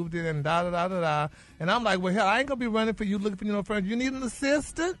approved it and da-da-da-da-da. And I'm like, well, hell, I ain't going to be running for you looking for furniture. You need an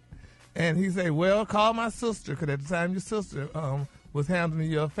assistant? And he said, well, call my sister because at the time your sister was handling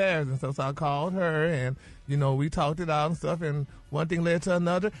your affairs and stuff. So I called her and, we talked it out and stuff. And one thing led to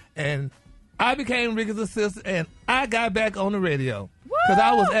another. And I became Ricky's assistant, and I got back on the radio because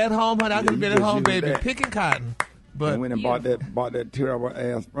I was at home, honey. I could have been at home, baby, picking cotton. But went and bought that terrible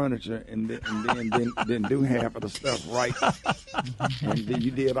ass furniture, and then didn't do half of the stuff right. And then you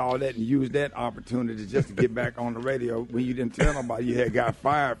did all that and used that opportunity just to get back on the radio when you didn't tell nobody you had got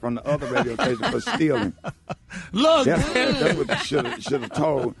fired from the other radio station for stealing. Look, that's what you should have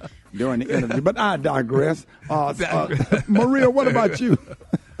told during the interview. But I digress. Maria, what about you?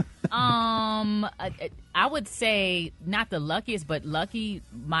 I would say not the luckiest, but lucky.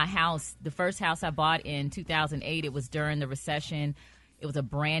 My house, the first house I bought in 2008, it was during the recession. It was a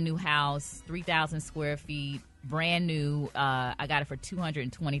brand new house, 3,000 square feet, brand new. I got it for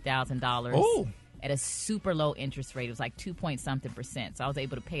 $220,000 at a super low interest rate. It was like 2-point-something%. So I was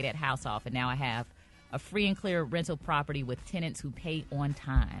able to pay that house off, and now I have a free and clear rental property with tenants who pay on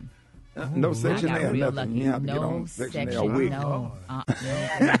time. No Section A or nothing. Lucky. You have to get No on Section A Section, or WIC. no.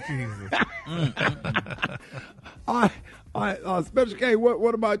 All right, Special K,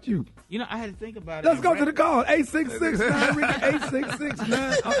 what about you? You know, I had to think about it. Let's go to the call. 866-9 Ricky,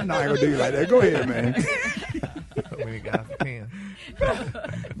 866-9. Oh, no, I ain't gonna do you like that. Go ahead, man. We got the pen.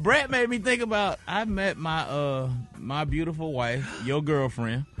 Brett made me think about. I met my beautiful wife, your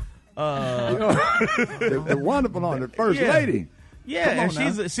girlfriend. The wonderful on the first lady. Yeah, and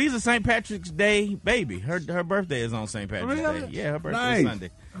she's a St. Patrick's Day baby. Her birthday is on St. Patrick's Day. Yeah, her birthday is Sunday.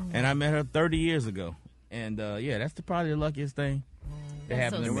 And I met her 30 years ago. And that's probably the luckiest thing that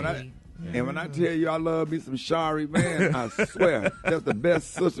happened to me. And when I tell you I love me some Shari, man, I swear that's the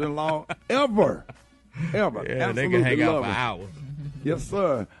best sister-in-law ever. Yeah, Absolutely they can hang out love for her. hours. Yes,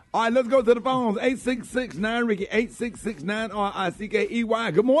 sir. All right, let's go to the phones. 866-9 Ricky,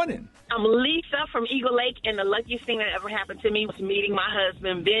 866-9-RICKEY. Good morning. I'm Lisa from Eagle Lake, and the luckiest thing that ever happened to me was meeting my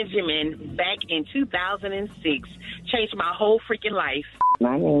husband, Benjamin, back in 2006. Changed my whole freaking life.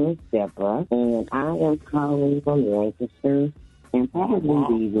 My name is Deborah, and I am calling from Lancaster. And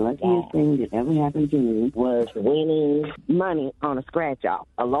probably the luckiest thing that ever happened to me was winning money on a scratch-off,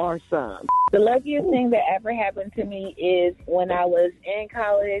 a large sum. The luckiest thing that ever happened to me is when I was in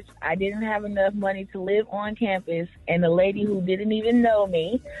college, I didn't have enough money to live on campus, and the lady who didn't even know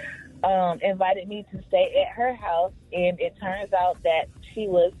me invited me to stay at her house, and it turns out that she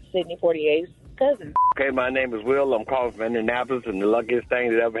was Sidney Poitier's cousin. Okay, my name is Will. I'm calling from Indianapolis, and the luckiest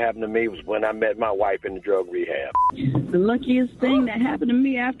thing that ever happened to me was when I met my wife in the drug rehab. The luckiest thing that happened to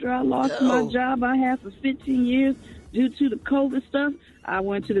me after I lost my job I had for 15 years due to the COVID stuff, I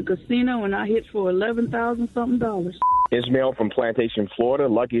went to the casino and I hit for $11,000-something. Ismail from Plantation, Florida.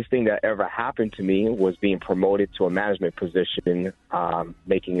 Luckiest thing that ever happened to me was being promoted to a management position,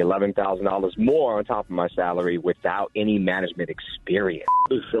 making $11,000 more on top of my salary without any management experience.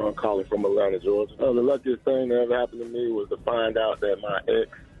 This is Sean calling from Atlanta, Georgia. The luckiest thing that ever happened to me was to find out that my ex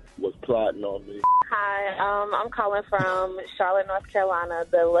was plotting on me. Hi, I'm calling from Charlotte, North Carolina.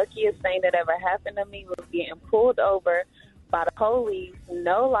 The luckiest thing that ever happened to me was getting pulled over by the police,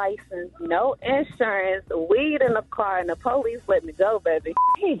 no license, no insurance, weed in the car, and the police let me go, baby.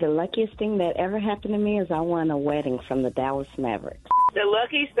 Hey, the luckiest thing that ever happened to me is I won a wedding from the Dallas Mavericks. The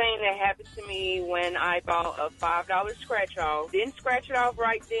luckiest thing that happened to me when I bought a $5 scratch-off, didn't scratch it off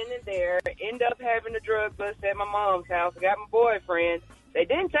right then and there, ended up having a drug bust at my mom's house. I got my boyfriend. They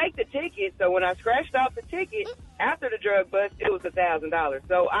didn't take the ticket, so when I scratched off the ticket after the drug bust, it was $1,000.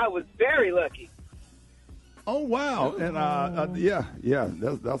 So I was very lucky. Oh, wow. And,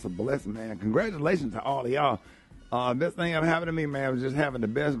 that's a blessing, man. Congratulations to all of y'all. Best thing ever happened to me, man, was just having the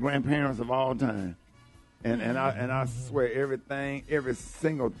best grandparents of all time. And I swear everything, every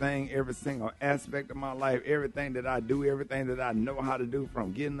single thing, every single aspect of my life, everything that I do, everything that I know how to do,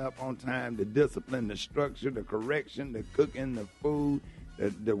 from getting up on time, the discipline, the structure, the correction, the cooking, the food,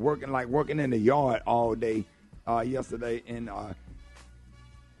 the working in the yard all day yesterday. And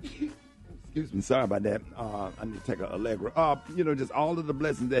excuse me, sorry about that. I need to take an Allegra. Just all of the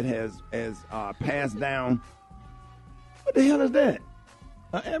blessings that has passed down. What the hell is that?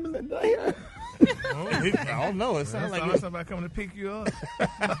 Ambulance here. I don't know. It sounds like somebody coming to pick you up.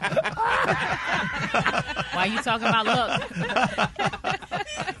 Why you talking about luck?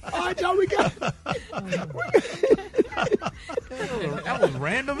 All right, y'all, we got. That was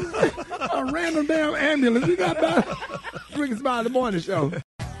random. A random damn ambulance. We got that. Rickey Smiley Morning Show.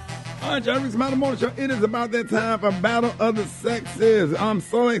 All right, y'all, Rickey Smiley Morning Show. It is about that time for Battle of the Sexes. I'm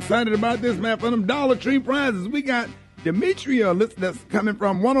so excited about this, man. For them Dollar Tree prizes, we got Demetria, that's coming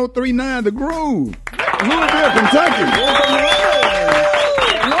from 103.9 The Groove, Louisville, Kentucky.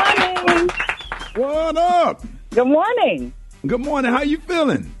 Good morning. What up? Good morning. Good morning. How you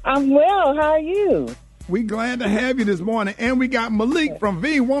feeling? I'm well. How are you? We glad to have you this morning. And we got Malik from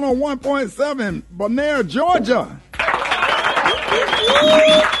V101.7, Bonaire, Georgia.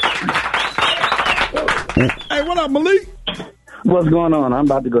 Hey, what up, Malik? What's going on? I'm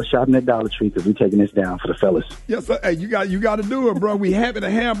about to go shopping at Dollar Tree because we're taking this down for the fellas. Yes, sir. Hey, you got to do it, bro. We happy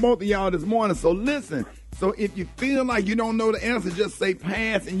to have both of y'all this morning. So listen. So if you feel like you don't know the answer, just say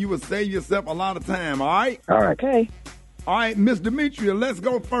pass, and you will save yourself a lot of time. All right? All right. Okay. All right, Miss Demetria, let's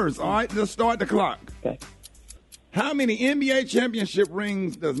go first. All right, let's start the clock. Okay. How many NBA championship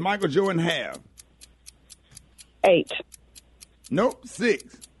rings does Michael Jordan have? 8. Nope, 6.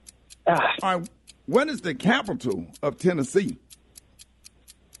 All right, what is the capital of Tennessee?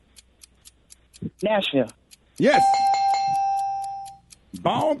 Nashville. Yes.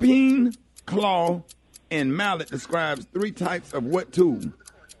 Ball peen, claw, and mallet describes 3 types of what tool?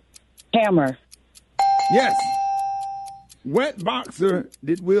 Hammer. Yes. What boxer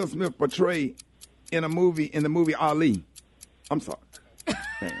did Will Smith portray in the movie Ali? I'm sorry.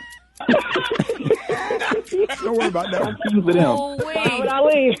 Damn. Don't worry about that one. Oh, wait.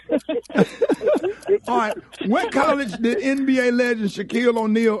 Ali. All right. What college did NBA legend Shaquille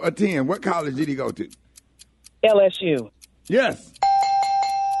O'Neal attend? What college did he go to? LSU. Yes.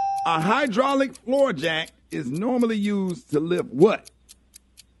 A hydraulic floor jack is normally used to lift what?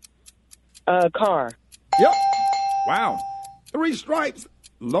 Car. Yep. Wow. 3 Stripes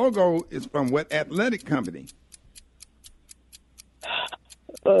logo is from what athletic company?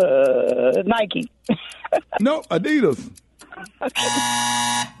 Nike. No, Adidas.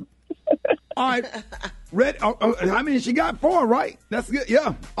 All right. Red. I mean, she got 4, right? That's good.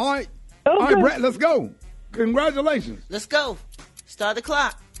 Yeah. All right. All right, Brett, let's go. Congratulations. Let's go. Start the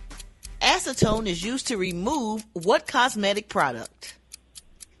clock. Acetone is used to remove what cosmetic product?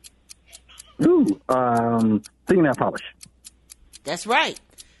 Fingernail polish. That's right.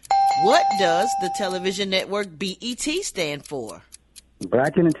 What does the television network BET stand for?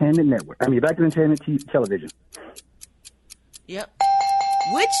 Black Entertainment Network. Black Entertainment Television. Yep.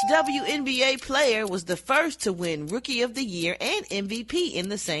 Which WNBA player was the first to win Rookie of the Year and MVP in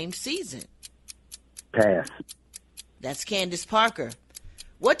the same season? Pass. That's Candace Parker.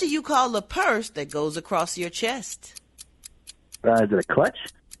 What do you call a purse that goes across your chest? Is it a clutch?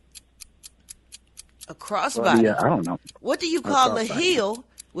 A crossbody. I don't know. What do you call a heel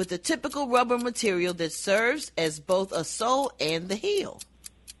with a typical rubber material that serves as both a sole and the heel?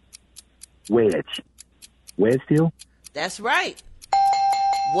 Wedge. Wedge steel? That's right.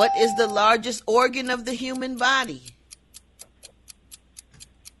 What is the largest organ of the human body?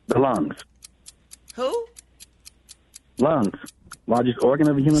 The lungs. Who? Lungs. Largest organ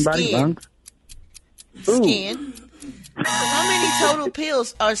of the human body? Lungs? Skin. How many total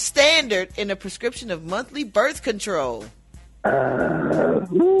pills are standard in a prescription of monthly birth control? I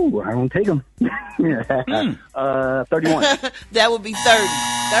don't take them. 31. That would be 30.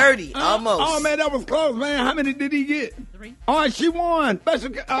 30, almost. Oh, man, that was close, man. How many did he get? 3. All right, she won. Special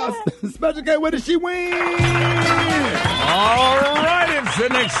K, what did she win? All right, it's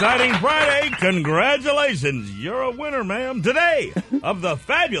an exciting Friday. Congratulations. You're a winner, ma'am, today of the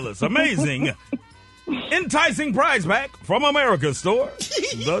fabulous, amazing, enticing prize pack from America's store,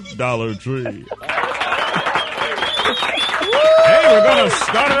 the Dollar Tree. Hey, we're going to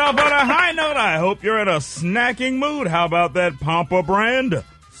start it off on a high note. I hope you're in a snacking mood. How about that Pampa brand?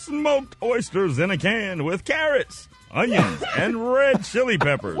 Smoked oysters in a can with carrots, onions, and red chili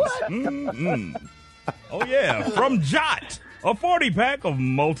peppers. Mm-mm. Oh, yeah, from Jot, a 40-pack of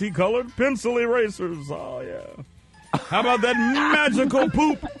multicolored pencil erasers. Oh, yeah. How about that magical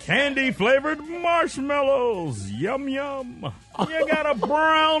poop candy-flavored marshmallows? Yum, yum. You got a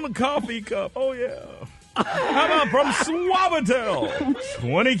brown coffee cup. Oh, yeah. How about from Suavitel?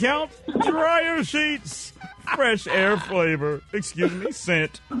 20-count dryer sheets. Fresh air flavor. Excuse me,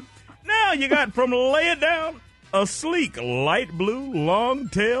 scent. Now you got from Lay It Down a sleek light blue long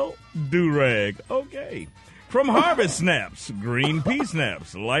tail do-rag. Okay. From Harvest Snaps, green pea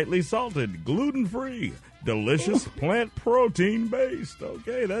snaps, lightly salted, gluten-free, delicious plant protein based.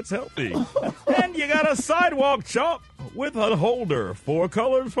 Okay, that's healthy. And you got a sidewalk chalk with a holder. 4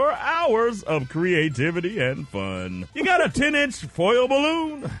 colors for hours of creativity and fun. You got a 10-inch foil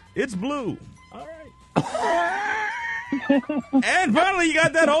balloon. It's blue. All right. And finally, you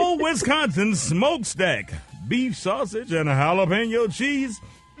got that old Wisconsin smokestack. Beef sausage and jalapeno cheese.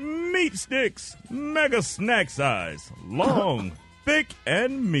 Meat sticks. Mega snack size. Long. Thick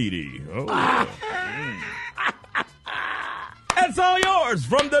and meaty. Oh, yeah. That's all yours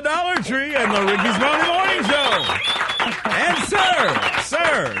from the Dollar Tree and the Rickey Smiley Morning Show. And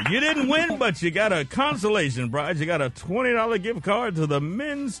sir, you didn't win, but you got a consolation prize. You got a $20 gift card to the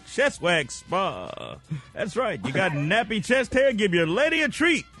Men's Chest Wax Spa. That's right. You got nappy chest hair. Give your lady a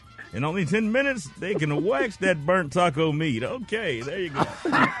treat. In only 10 minutes, they can wax that burnt taco meat. Okay, there you go.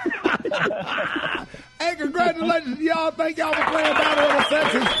 Hey, congratulations to y'all. Thank y'all for playing Battle of the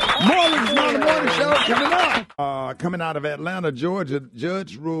Sexes. More Rickey Smiley Morning Show coming up. Coming out of Atlanta, Georgia, a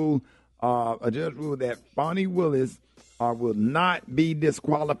judge ruled that Bonnie Willis will not be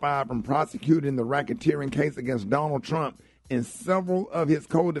disqualified from prosecuting the racketeering case against Donald Trump and several of his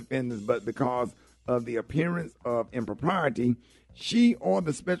co-defendants, but because of the appearance of impropriety, she or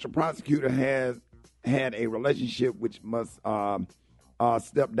the special prosecutor has had a relationship which must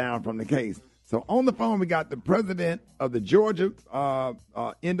step down from the case. So on the phone, we got the president of the Georgia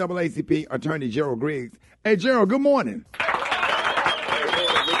NAACP, Attorney Gerald Griggs. Hey, Gerald, good morning.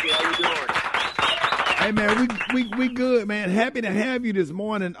 Hey, man, we good, man. Happy to have you this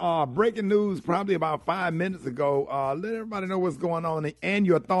morning. Breaking news probably about 5 minutes ago. Let everybody know what's going on and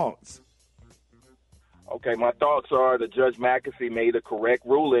your thoughts. Okay, my thoughts are that Judge McAfee made a correct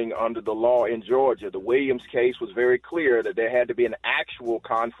ruling under the law in Georgia. The Williams case was very clear that there had to be an actual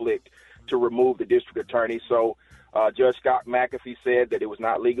conflict to remove the district attorney. So Judge Scott McAfee said that it was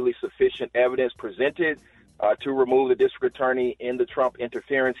not legally sufficient evidence presented to remove the district attorney in the Trump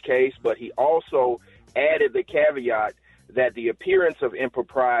interference case, but he also added the caveat that the appearance of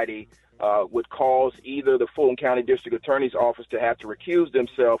impropriety would cause either the Fulton County District Attorney's Office to have to recuse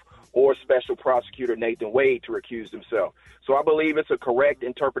themselves or Special Prosecutor Nathan Wade to recuse himself. So I believe it's a correct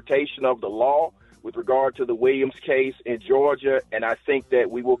interpretation of the law with regard to the Williams case in Georgia, and I think that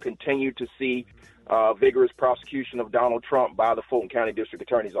we will continue to see vigorous prosecution of Donald Trump by the Fulton County District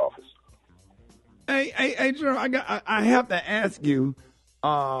Attorney's Office. Hey, Gerald, I have to ask you,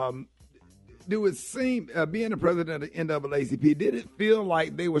 do it seem, being the president of the NAACP, did it feel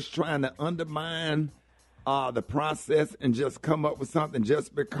like they was trying to undermine the process and just come up with something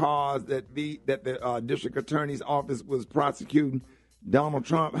just because that the district attorney's office was prosecuting Donald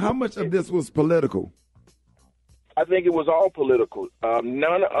Trump? How much of this was political? I think it was all political.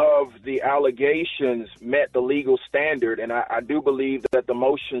 None of the allegations met the legal standard, and I do believe that the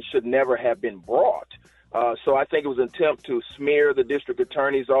motion should never have been brought. So I think it was an attempt to smear the district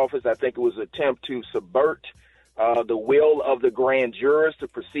attorney's office. I think it was an attempt to subvert the will of the grand jurors to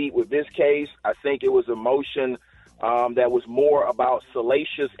proceed with this case. I think it was a motion that was more about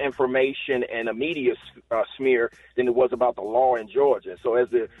salacious information and a media smear than it was about the law in Georgia. So as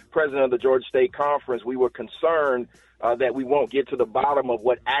the president of the Georgia State Conference, we were concerned that we won't get to the bottom of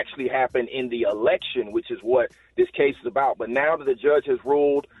what actually happened in the election, which is what this case is about. But now that the judge has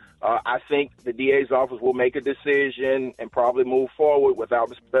ruled, I think the DA's office will make a decision and probably move forward without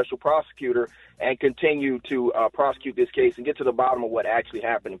the special prosecutor and continue to prosecute this case and get to the bottom of what actually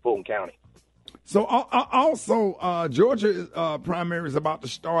happened in Fulton County. So also, Georgia's primary is about to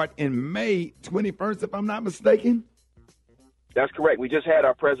start in May 21st, if I'm not mistaken? That's correct. We just had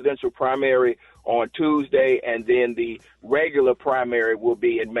our presidential primary on Tuesday, and then the regular primary will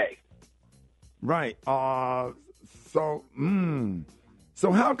be in May. Right. So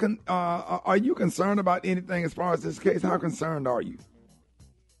how can are you concerned about anything as far as this case? How concerned are you?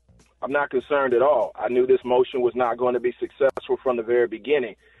 I'm not concerned at all. I knew this motion was not going to be successful from the very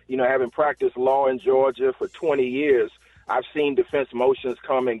beginning. You know, having practiced law in Georgia for 20 years, I've seen defense motions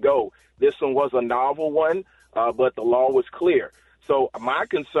come and go. This one was a novel one, but the law was clear. So my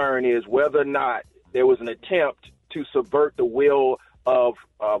concern is whether or not there was an attempt to subvert the will of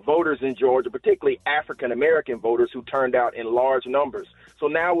voters in Georgia, particularly African-American voters who turned out in large numbers. So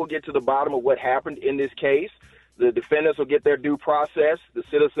now we'll get to the bottom of what happened in this case. The defendants will get their due process. The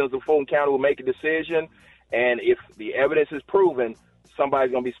citizens of Fulton County will make a decision. And if the evidence is proven,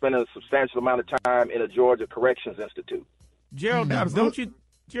 somebody's going to be spending a substantial amount of time in a Georgia Corrections Institute. Gerald,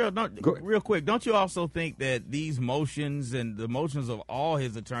 real quick, don't you also think that these motions and the motions of all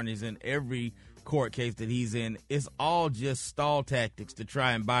his attorneys in every court case that he's in, it's all just stall tactics to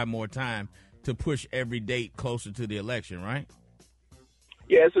try and buy more time to push every date closer to the election, right?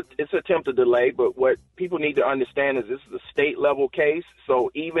 Yeah, it's an attempt to delay, but what people need to understand is this is a state-level case, so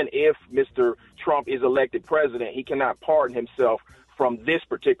even if Mr. Trump is elected president, he cannot pardon himself from this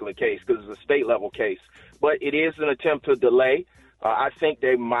particular case because it's a state-level case. But it is an attempt to delay. I think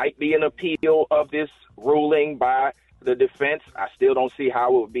there might be an appeal of this ruling by the defense. I still don't see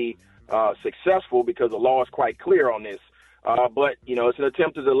how it would be successful because the law is quite clear on this. But, you know, it's an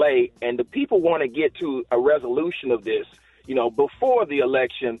attempt to delay, and the people want to get to a resolution of this, you know, before the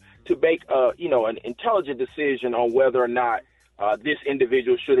election to make, an intelligent decision on whether or not this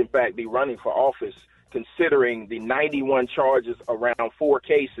individual should, in fact, be running for office, considering the 91 charges around 4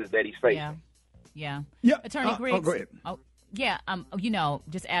 cases that he's facing. Yeah. Attorney Griggs. Go ahead.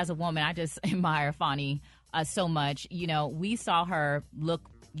 Just as a woman, I just admire Fani so much. You know, we saw her look,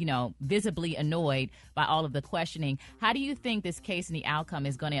 visibly annoyed by all of the questioning. How do you think this case and the outcome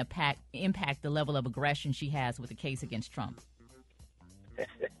is going to impact the level of aggression she has with the case against Trump?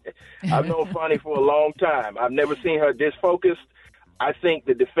 I've known Fani for a long time. I've never seen her this focused. I think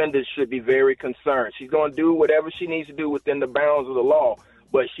the defendants should be very concerned. She's going to do whatever she needs to do within the bounds of the law,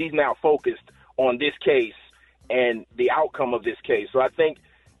 but she's now focused on this case and the outcome of this case. So I think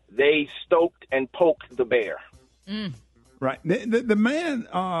they stoked and poked the bear. Right. The man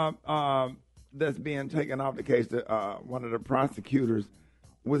that's being taken off the case, one of the prosecutors,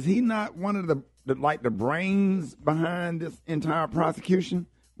 was he not one of the brains behind this entire prosecution?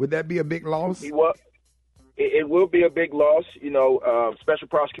 Would that be a big loss? He was. It will be a big loss. Special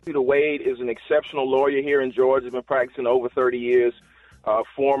Prosecutor Wade is an exceptional lawyer here in Georgia. He's been practicing over 30 years.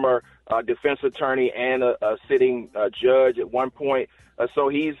 Former defense attorney and a sitting judge at one point. So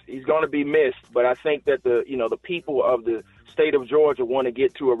he's going to be missed. But I think that the people of the state of Georgia want to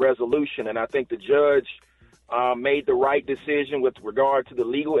get to a resolution, and I think the judge made the right decision with regard to the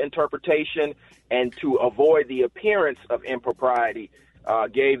legal interpretation and to avoid the appearance of impropriety.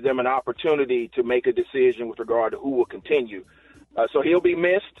 Gave them an opportunity to make a decision with regard to who will continue. So he'll be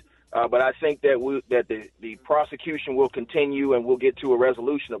missed, but I think that the prosecution will continue and we'll get to a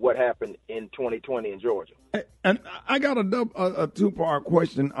resolution of what happened in 2020 in Georgia. And I got a two-part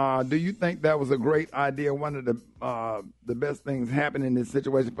question. Do you think that was a great idea? One of the best things happened in this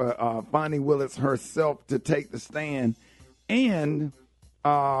situation for Fonnie Willis herself to take the stand, and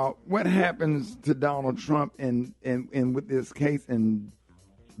what happens to Donald Trump in with this case, and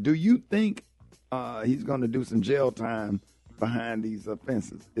do you think he's going to do some jail time behind these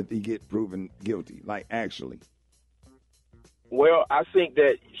offenses if he gets proven guilty, like actually? Well, I think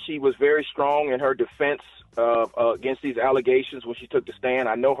that she was very strong in her defense against these allegations when she took the stand.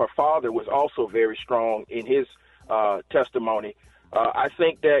 I know her father was also very strong in his testimony. I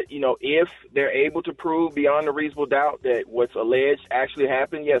think that, if they're able to prove beyond a reasonable doubt that what's alleged actually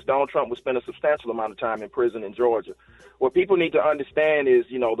happened, yes, Donald Trump will spend a substantial amount of time in prison in Georgia. What people need to understand is,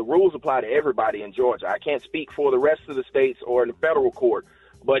 the rules apply to everybody in Georgia. I can't speak for the rest of the states or in the federal court,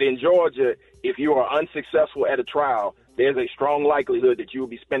 but in Georgia, if you are unsuccessful at a trial, there's a strong likelihood that you will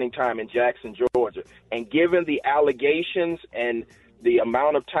be spending time in Jackson, Georgia. And given the allegations and the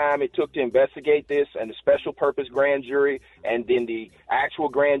amount of time it took to investigate this and the special purpose grand jury and then the actual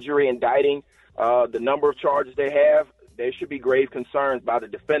grand jury indicting the number of charges they have, there should be grave concerns by the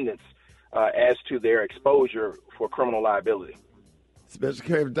defendants as to their exposure for criminal liability.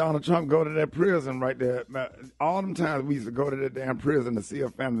 Especially if Donald Trump go to that prison right there. All them times we used to go to that damn prison to see a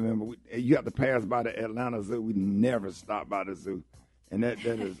family member, you have to pass by the Atlanta Zoo. We never stop by the zoo. And that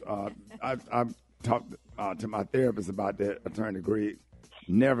is, I've talked to my therapist about that, Attorney Griggs.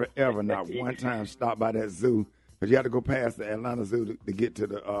 Never, ever, not one time stop by that zoo, because you have to go past the Atlanta Zoo to get to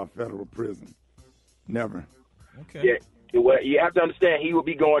the federal prison. Never. Okay. Yeah. Well, you have to understand he will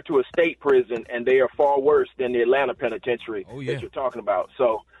be going to a state prison, and they are far worse than the Atlanta penitentiary that you're talking about.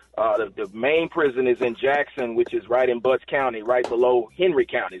 So the main prison is in Jackson, which is right in Butts County, right below Henry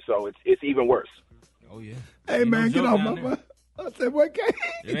County. So it's even worse. Oh, yeah. Hey, man, get off my mind. I said, what game?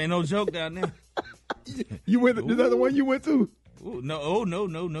 It ain't no joke down there. You went to the other one you went to? Ooh, no. Oh, no.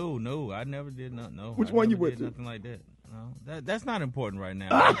 I never did not. No. Which one you went to? Nothing like that. No, that's not important right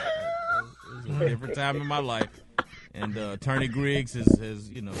now. It's a different time in my life. And Attorney Griggs has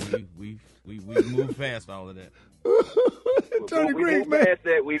we moved past all of that. Attorney Griggs, man. Past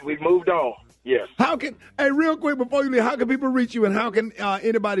that, we've moved on. Yes. Real quick before you leave, how can people reach you, and how can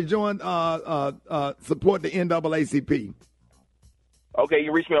anybody join support the NAACP? Okay,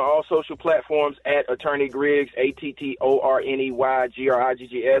 you reach me on all social platforms at Attorney Griggs,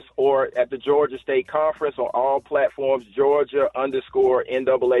 ATTORNEYGRIGGS, or at the Georgia State Conference on all platforms,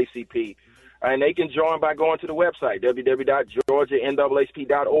 Georgia_NAACP. And they can join by going to the website,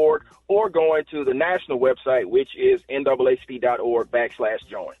 www.georgianaacp.org, or going to the national website, which is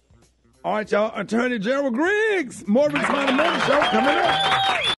naacp.org/join. All right, y'all. Attorney Gerald Griggs, more Rickey Smiley Morning Show coming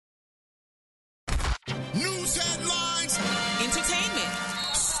up. News headlines, entertainment,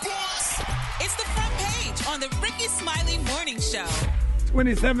 sports. It's the front page on the Rickey Smiley Morning Show.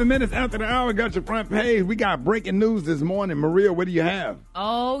 27 minutes after the hour, got your front page. We got breaking news this morning. Maria, what do you have?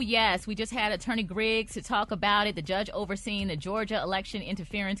 Oh, yes. We just had Attorney Griggs to talk about it. The judge overseeing the Georgia election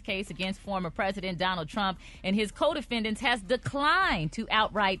interference case against former President Donald Trump and his co-defendants has declined to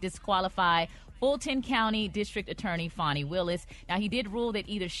outright disqualify Fulton County District Attorney Fonnie Willis. Now, he did rule that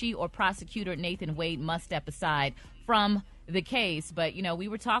either she or prosecutor Nathan Wade must step aside from the case. But, we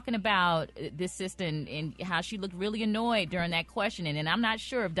were talking about this sister and how she looked really annoyed during that questioning. And I'm not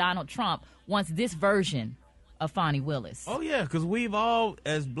sure if Donald Trump wants this version of Fonnie Willis. Oh, yeah, because we've all,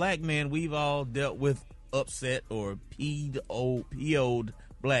 as black men, we've all dealt with upset or PO'd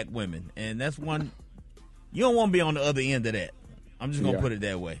black women. And that's one, you don't want to be on the other end of that. I'm just going to put it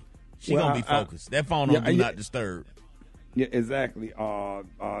that way. She's going to be focused. That phone on do not disturb. Yeah, exactly.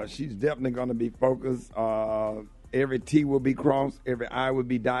 She's definitely going to be focused. Every T will be crossed. Every I will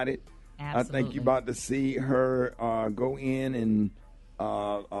be dotted. Absolutely. I think you're about to see her go in and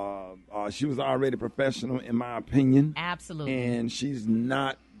She was already professional, in my opinion. Absolutely. And she's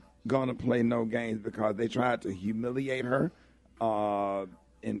not going to play no games because they tried to humiliate her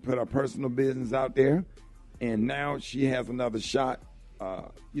and put her personal business out there. And now she has another shot,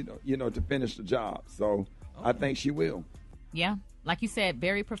 to finish the job. So I think she will. Yeah. Like you said,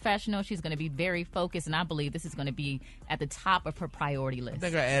 very professional. She's going to be very focused, and I believe this is going to be at the top of her priority list. I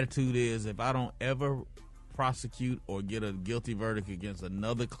think her attitude is, if I don't ever prosecute or get a guilty verdict against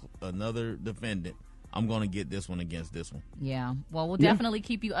another defendant, I'm going to get this one against this one. Yeah. Well, we'll definitely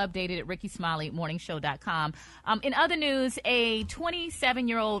keep you updated at RickySmileyMorningShow.com. In other news, a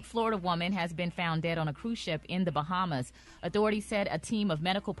 27-year-old Florida woman has been found dead on a cruise ship in the Bahamas. Authorities said a team of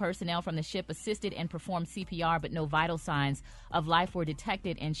medical personnel from the ship assisted and performed CPR, but no vital signs of life were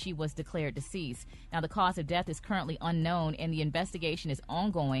detected, and she was declared deceased. Now, the cause of death is currently unknown, and the investigation is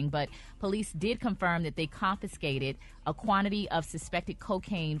ongoing, but police did confirm that they confiscated a quantity of suspected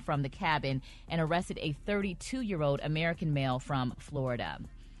cocaine from the cabin and arrested a 32-year-old American male from Florida.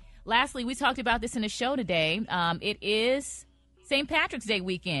 Lastly, we talked about this in the show today. It is St. Patrick's Day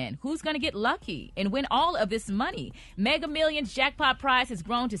weekend. Who's going to get lucky and win all of this money? Mega Millions jackpot prize has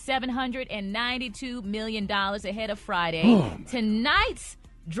grown to $792 million ahead of Friday. Tonight's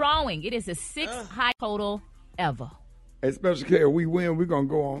drawing, it is the sixth high total ever. Hey, Special K, if we win, we're going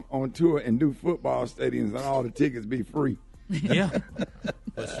to go on tour and do football stadiums and all the tickets be free. Yeah,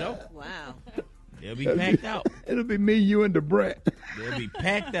 for sure. Wow. They'll be packed out. It'll be me, you, and DeBrat. They'll be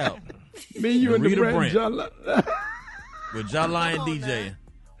packed out. Me, you, and Rita DeBrat Brent. and John With John Lyon DJing.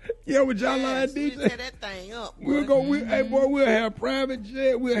 Yeah, with John Lyon We DJ. set that thing up. We'll have private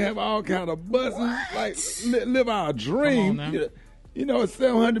jet. We'll have all kind of buses. Like, live our dream. Come on now. You know, it's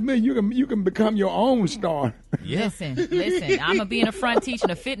 $700 million. You can become your own star. Yeah. Listen. I'm gonna be in the front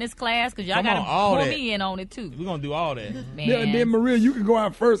teaching a fitness class because y'all Come on, gotta all pull that. me in on it too. We're going to do all that. Man. Yeah, and then Maria, you can go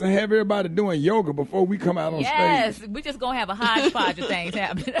out first and have everybody doing yoga before we come out on Yes, stage. we just gonna have a hodgepodge of things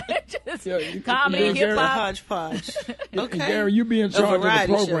happening. Just comedy, Yeah, hip hop. Hodgepodge. And Gary, you be in charge of the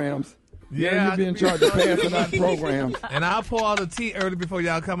variety show. programs. Yeah, you be in charge of passing out programs. And I'll pour all the tea early before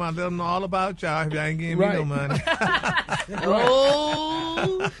y'all come out. Let them know all about y'all if y'all ain't giving me no money.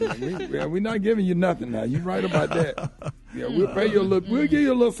 Oh. We're not giving you nothing now. You right about that. Yeah, we'll pay you a little. We'll give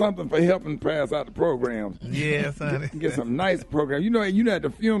you a little something for helping pass out the programs. Yes, honey. Get some nice programs. You know at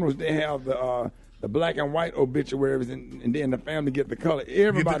the funerals they have the black and white obituaries, and then the family get the color.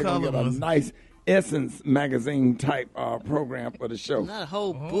 Everybody gonna get a nice Essence magazine type program for the show. Not a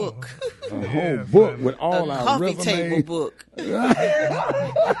whole book. A whole book with all our coffee resumes. table book.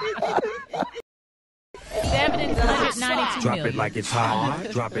 $792 Drop million. it like it's hot.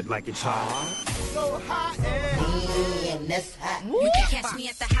 Drop it like it's hot. So hot You can catch me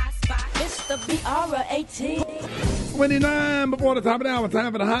at the hot spot. It's the BR18. 29 before the top of the hour.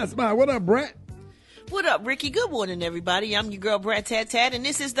 Time for the hot spot. What up, Brett? What up, Ricky? Good morning, everybody. I'm your girl, Brad Tat Tat, and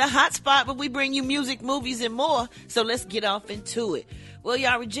this is the Hot Spot, where we bring you music, movies, and more. So let's get off into it. Well,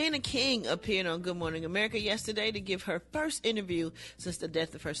 y'all, Regina King appeared on Good Morning America yesterday to give her first interview since the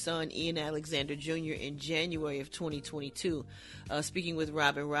death of her son, Ian Alexander Jr., in January of 2022. Speaking with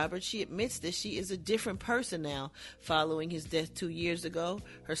Robin Roberts, she admits that she is a different person now following his death 2 years ago.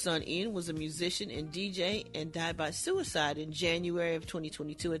 Her son, Ian, was a musician and DJ and died by suicide in January of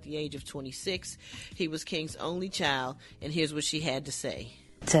 2022 at the age of 26. He was King's only child, and here's what she had to say.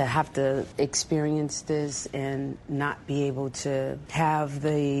 To have to experience this and not be able to have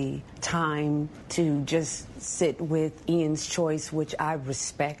the time to just sit with Ian's choice, which I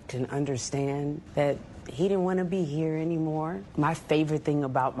respect and understand, that he didn't want to be here anymore. My favorite thing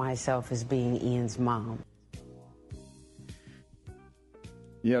about myself is being Ian's mom.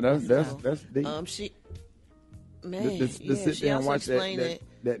 Yeah, that's deep. She sit there and watch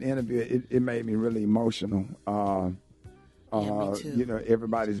that interview. It made me really emotional. Me too. You know,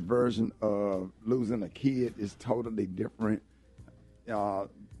 everybody's version of losing a kid is totally different. But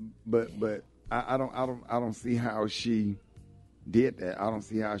I don't see how she did that. I don't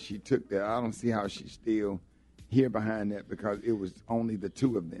see how she took that. I don't see how she's still here behind that, because it was only the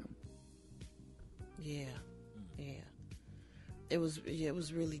two of them. Yeah. It was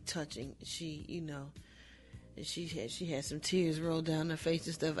really touching. She, you know, she had some tears roll down her face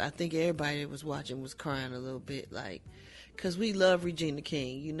and stuff. I think everybody that was watching was crying a little bit, like, because we love Regina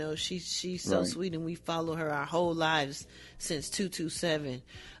King. You know, she's so sweet, and we follow her our whole lives since 227.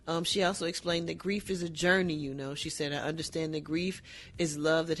 She also explained that grief is a journey, you know. She said, I understand that grief is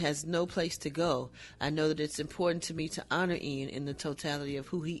love that has no place to go. I know that it's important to me to honor Ian in the totality of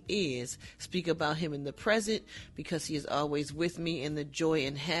who he is, speak about him in the present, because he is always with me, and the joy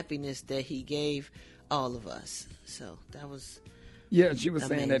and happiness that he gave all of us. So that was Yeah, she was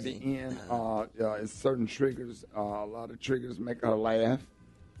saying at the end, it's certain triggers. A lot of triggers make her laugh,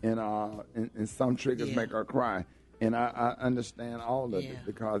 and some triggers make her cry. And I understand all of it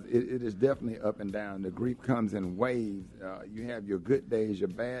because it is definitely up and down. The grief comes in waves. You have your good days, your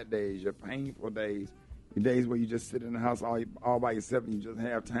bad days, your painful days, your days where you just sit in the house all by yourself and you just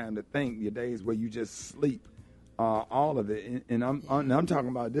have time to think, your days where you just sleep, all of it. And I'm talking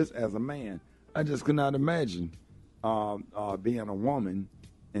about this as a man. I just could not imagine being a woman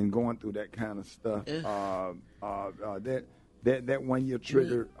and going through that kind of stuff. That 1 year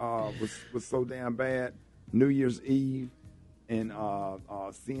trigger was so damn bad. New Year's Eve and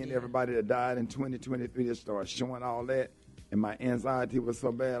seeing everybody that died in 2023 that started showing all that, and my anxiety was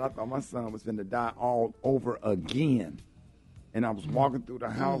so bad. I thought my son was going to die all over again, and I was walking through the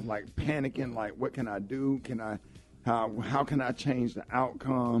house like panicking, like what can I do? How can I change the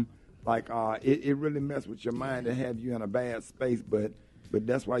outcome? Like it really messed with your mind to have you in a bad space, but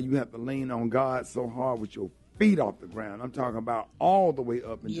that's why you have to lean on God so hard with your feet off the ground. I'm talking about all the way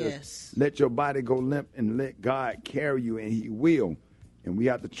up and just let your body go limp and let God carry you, and He will. And we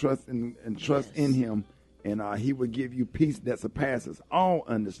have to trust in Him, and He will give you peace that surpasses all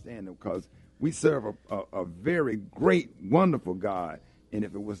understanding, because we serve a very great, wonderful God. And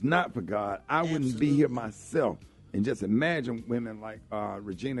if it was not for God, I wouldn't be here myself. And just imagine women like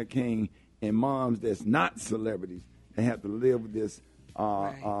Regina King and moms that's not celebrities that have to live with this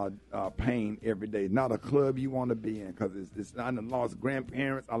pain every day. Not a club you want to be in, because I done lost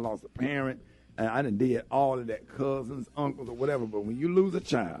grandparents, I lost a parent, and I done did all of that, cousins, uncles, or whatever. But when you lose a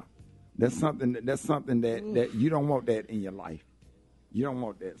child, that's something that you don't want that in your life. You don't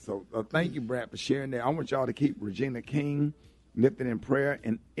want that. So thank you, Brad, for sharing that. I want y'all to keep Regina King lifted in prayer,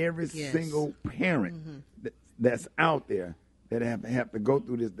 and every single parent that's out there that have to go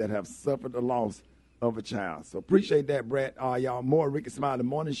through this, that have suffered the loss of a child. So appreciate that, Brad. Y'all, more Rickey Smiley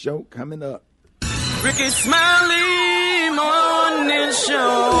Morning Show coming up. Rickey Smiley Morning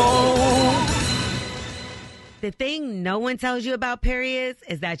Show. The thing no one tells you about periods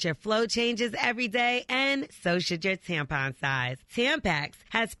is that your flow changes every day, and so should your tampon size. Tampax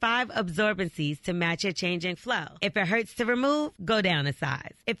has 5 absorbencies to match your changing flow. If it hurts to remove, go down a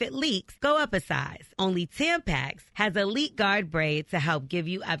size. If it leaks, go up a size. Only Tampax has a leak guard braid to help give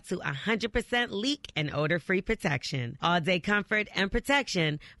you up to 100% leak and odor-free protection. All-day comfort and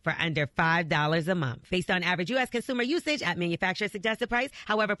protection for under $5 a month. Based on average U.S. consumer usage at manufacturer suggested price.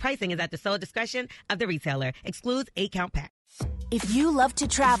 However, pricing is at the sole discretion of the retailer. Excludes 8-count pack. If you love to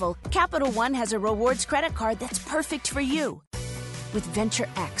travel, Capital One has a rewards credit card that's perfect for you. With Venture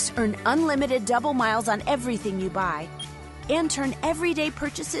X, earn unlimited double miles on everything you buy and turn everyday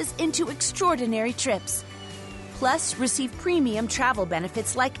purchases into extraordinary trips. Plus, receive premium travel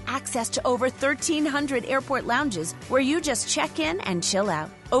benefits like access to over 1,300 airport lounges where you just check in and chill out.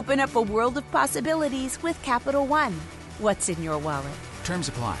 Open up a world of possibilities with Capital One. What's in your wallet? Terms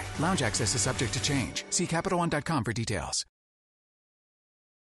apply. Lounge access is subject to change. See CapitalOne.com for details.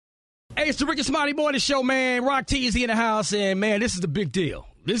 Hey, it's the Rickey Smiley Morning Show, man. Rock T is in the house, and, man, this is the big deal.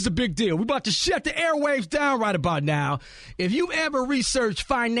 This is a big deal. We're about to shut the airwaves down right about now. If you've ever researched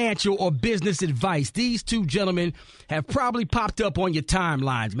financial or business advice, these two gentlemen have probably popped up on your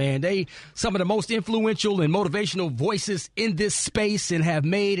timelines, man. They some of the most influential and motivational voices in this space and have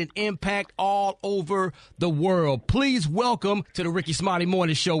made an impact all over the world. Please welcome to the Rickey Smiley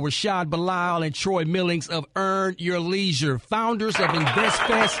Morning Show, Rashad Bilal and Troy Millings of Earn Your Leisure, founders of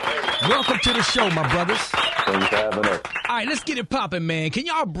InvestFest. Welcome to the show, my brothers. Thanks for having us. All right, let's get it popping, man. Can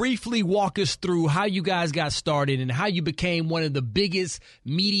y'all briefly walk us through how you guys got started and how you became one of the biggest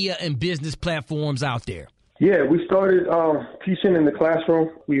media and business platforms out there? Yeah, we started teaching in the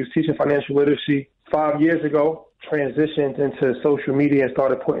classroom. We was teaching financial literacy 5 years ago, transitioned into social media and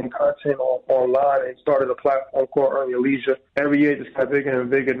started putting content online and started a platform called Earn Your Leisure. Every year it just got bigger and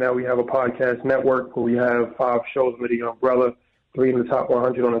bigger. Now we have a podcast network where we have 5 shows under the umbrella, 3 in the top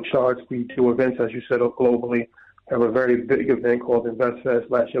 100 on the charts. We do events, as you said, globally. We have a very big event called InvestFest.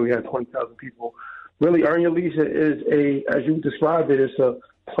 Last year we had 20,000 people. Really, Earn Your Leisure is as you described it, it's a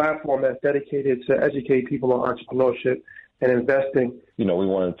platform that's dedicated to educate people on entrepreneurship and investing. You know, we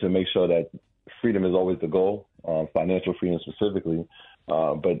wanted to make sure that freedom is always the goal, financial freedom specifically,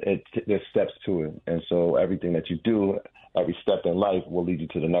 but there's steps to it. And so everything that you do, every step in life will lead you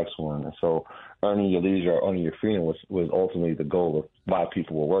to the next one. And so earning your leisure or earning your freedom was ultimately the goal of why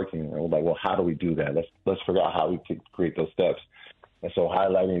people were working. And we're like, well, how do we do that? Let's figure out how we could create those steps. And so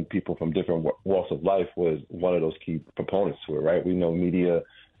highlighting people from different walks of life was one of those key components to it, right? We know media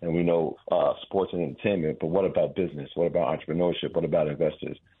and we know sports and entertainment, but what about business? What about entrepreneurship? What about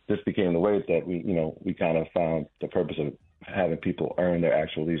investors? This became the way that we kind of found the purpose of having people earn their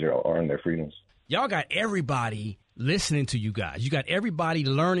actual leisure or earn their freedoms. Y'all got everybody listening to you guys. You got everybody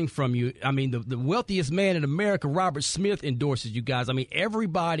learning from you. I mean, the wealthiest man in America, Robert Smith, endorses you guys. I mean,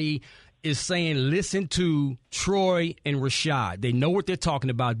 everybody is saying, listen to Troy and Rashad. They know what they're talking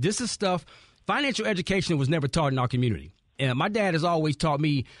about. This is stuff, financial education was never taught in our community. And my dad has always taught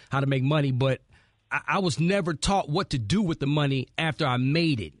me how to make money, but I was never taught what to do with the money after I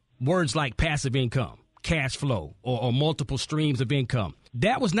made it. Words like passive income, cash flow, or multiple streams of income.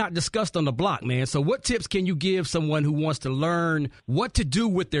 That was not discussed on the block, man. So what tips can you give someone who wants to learn what to do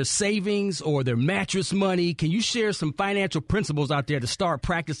with their savings or their mattress money? Can you share some financial principles out there to start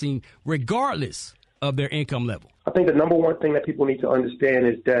practicing regardless of their income level? I think the number one thing that people need to understand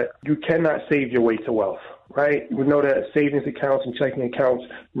is that you cannot save your way to wealth, right? We know that savings accounts and checking accounts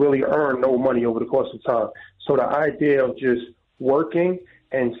really earn no money over the course of time. So the idea of just working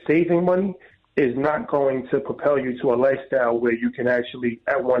and saving money is not going to propel you to a lifestyle where you can actually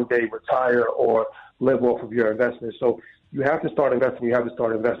at one day retire or live off of your investment. So you have to start investing. You have to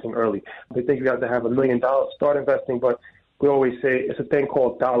start investing early. They think you have to have $1 million to start investing, but we always say it's a thing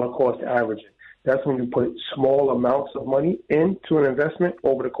called dollar cost averaging. That's when you put small amounts of money into an investment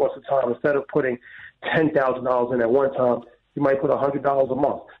over the course of time. Instead of putting $10,000 in at one time, you might put $100 a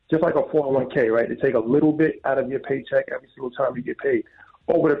month, just like a 401k, right? They take a little bit out of your paycheck every single time you get paid.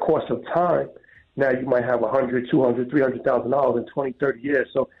 Over the course of time, now you might have $100,000, $200,000, $300,000 in 20, 30 years.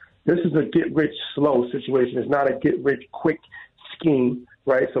 So this is a get-rich-slow situation. It's not a get-rich-quick scheme,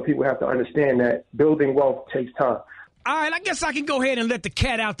 right? So people have to understand that building wealth takes time. All right, I guess I can go ahead and let the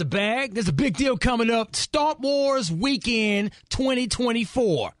cat out the bag. There's a big deal coming up. Stomp Wars Weekend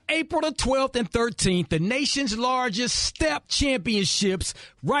 2024. April the 12th and 13th, the nation's largest step championships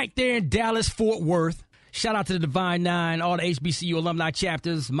right there in Dallas, Fort Worth. Shout out to the Divine Nine, all the HBCU alumni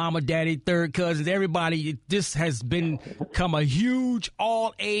chapters, mama, daddy, third cousins, everybody. This has become a huge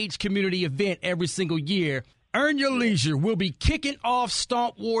all-age community event every single year. Earn Your Leisure will be kicking off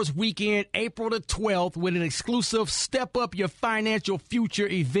Stomp Wars Weekend April the 12th with an exclusive Step Up Your Financial Future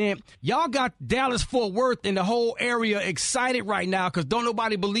event. Y'all got Dallas-Fort Worth and the whole area excited right now because don't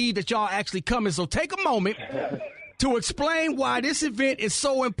nobody believe that y'all actually coming. So take a moment to explain why this event is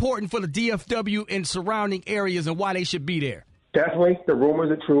so important for the DFW and surrounding areas and why they should be there. Definitely, the rumors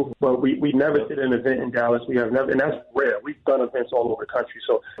are true, but we never did an event in Dallas. We have never, and that's rare. We've done events all over the country,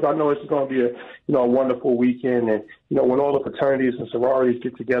 so I know it's going to be a wonderful weekend. And when all the fraternities and sororities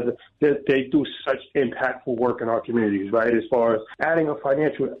get together, they do such impactful work in our communities, right? As far as adding a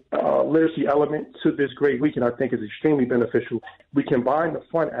financial literacy element to this great weekend, I think is extremely beneficial. We combine the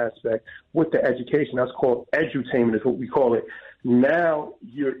fun aspect with the education. That's called edutainment, is what we call it. Now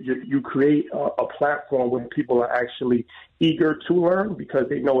you create a platform where people are actually eager to learn because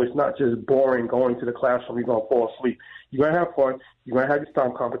they know it's not just boring going to the classroom, you're going to fall asleep. You're going to have fun. You're going to have your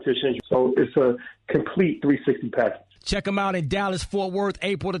stomp competitions. So it's a complete 360 package. Check them out in Dallas-Fort Worth,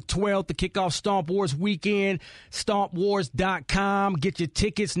 April the 12th, to kick off Stomp Wars Weekend, stompwars.com. Get your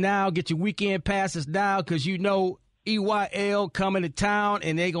tickets now. Get your weekend passes now because EYL coming to town,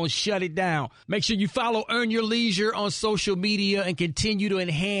 and they're going to shut it down. Make sure you follow Earn Your Leisure on social media and continue to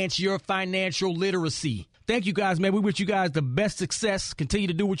enhance your financial literacy. Thank you, guys, man. We wish you guys the best success. Continue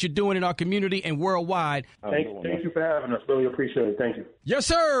to do what you're doing in our community and worldwide. Thank you for having us. Really appreciate it. Thank you. Yes,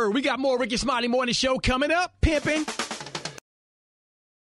 sir. We got more Rickey Smiley Morning Show coming up. Pimpin'.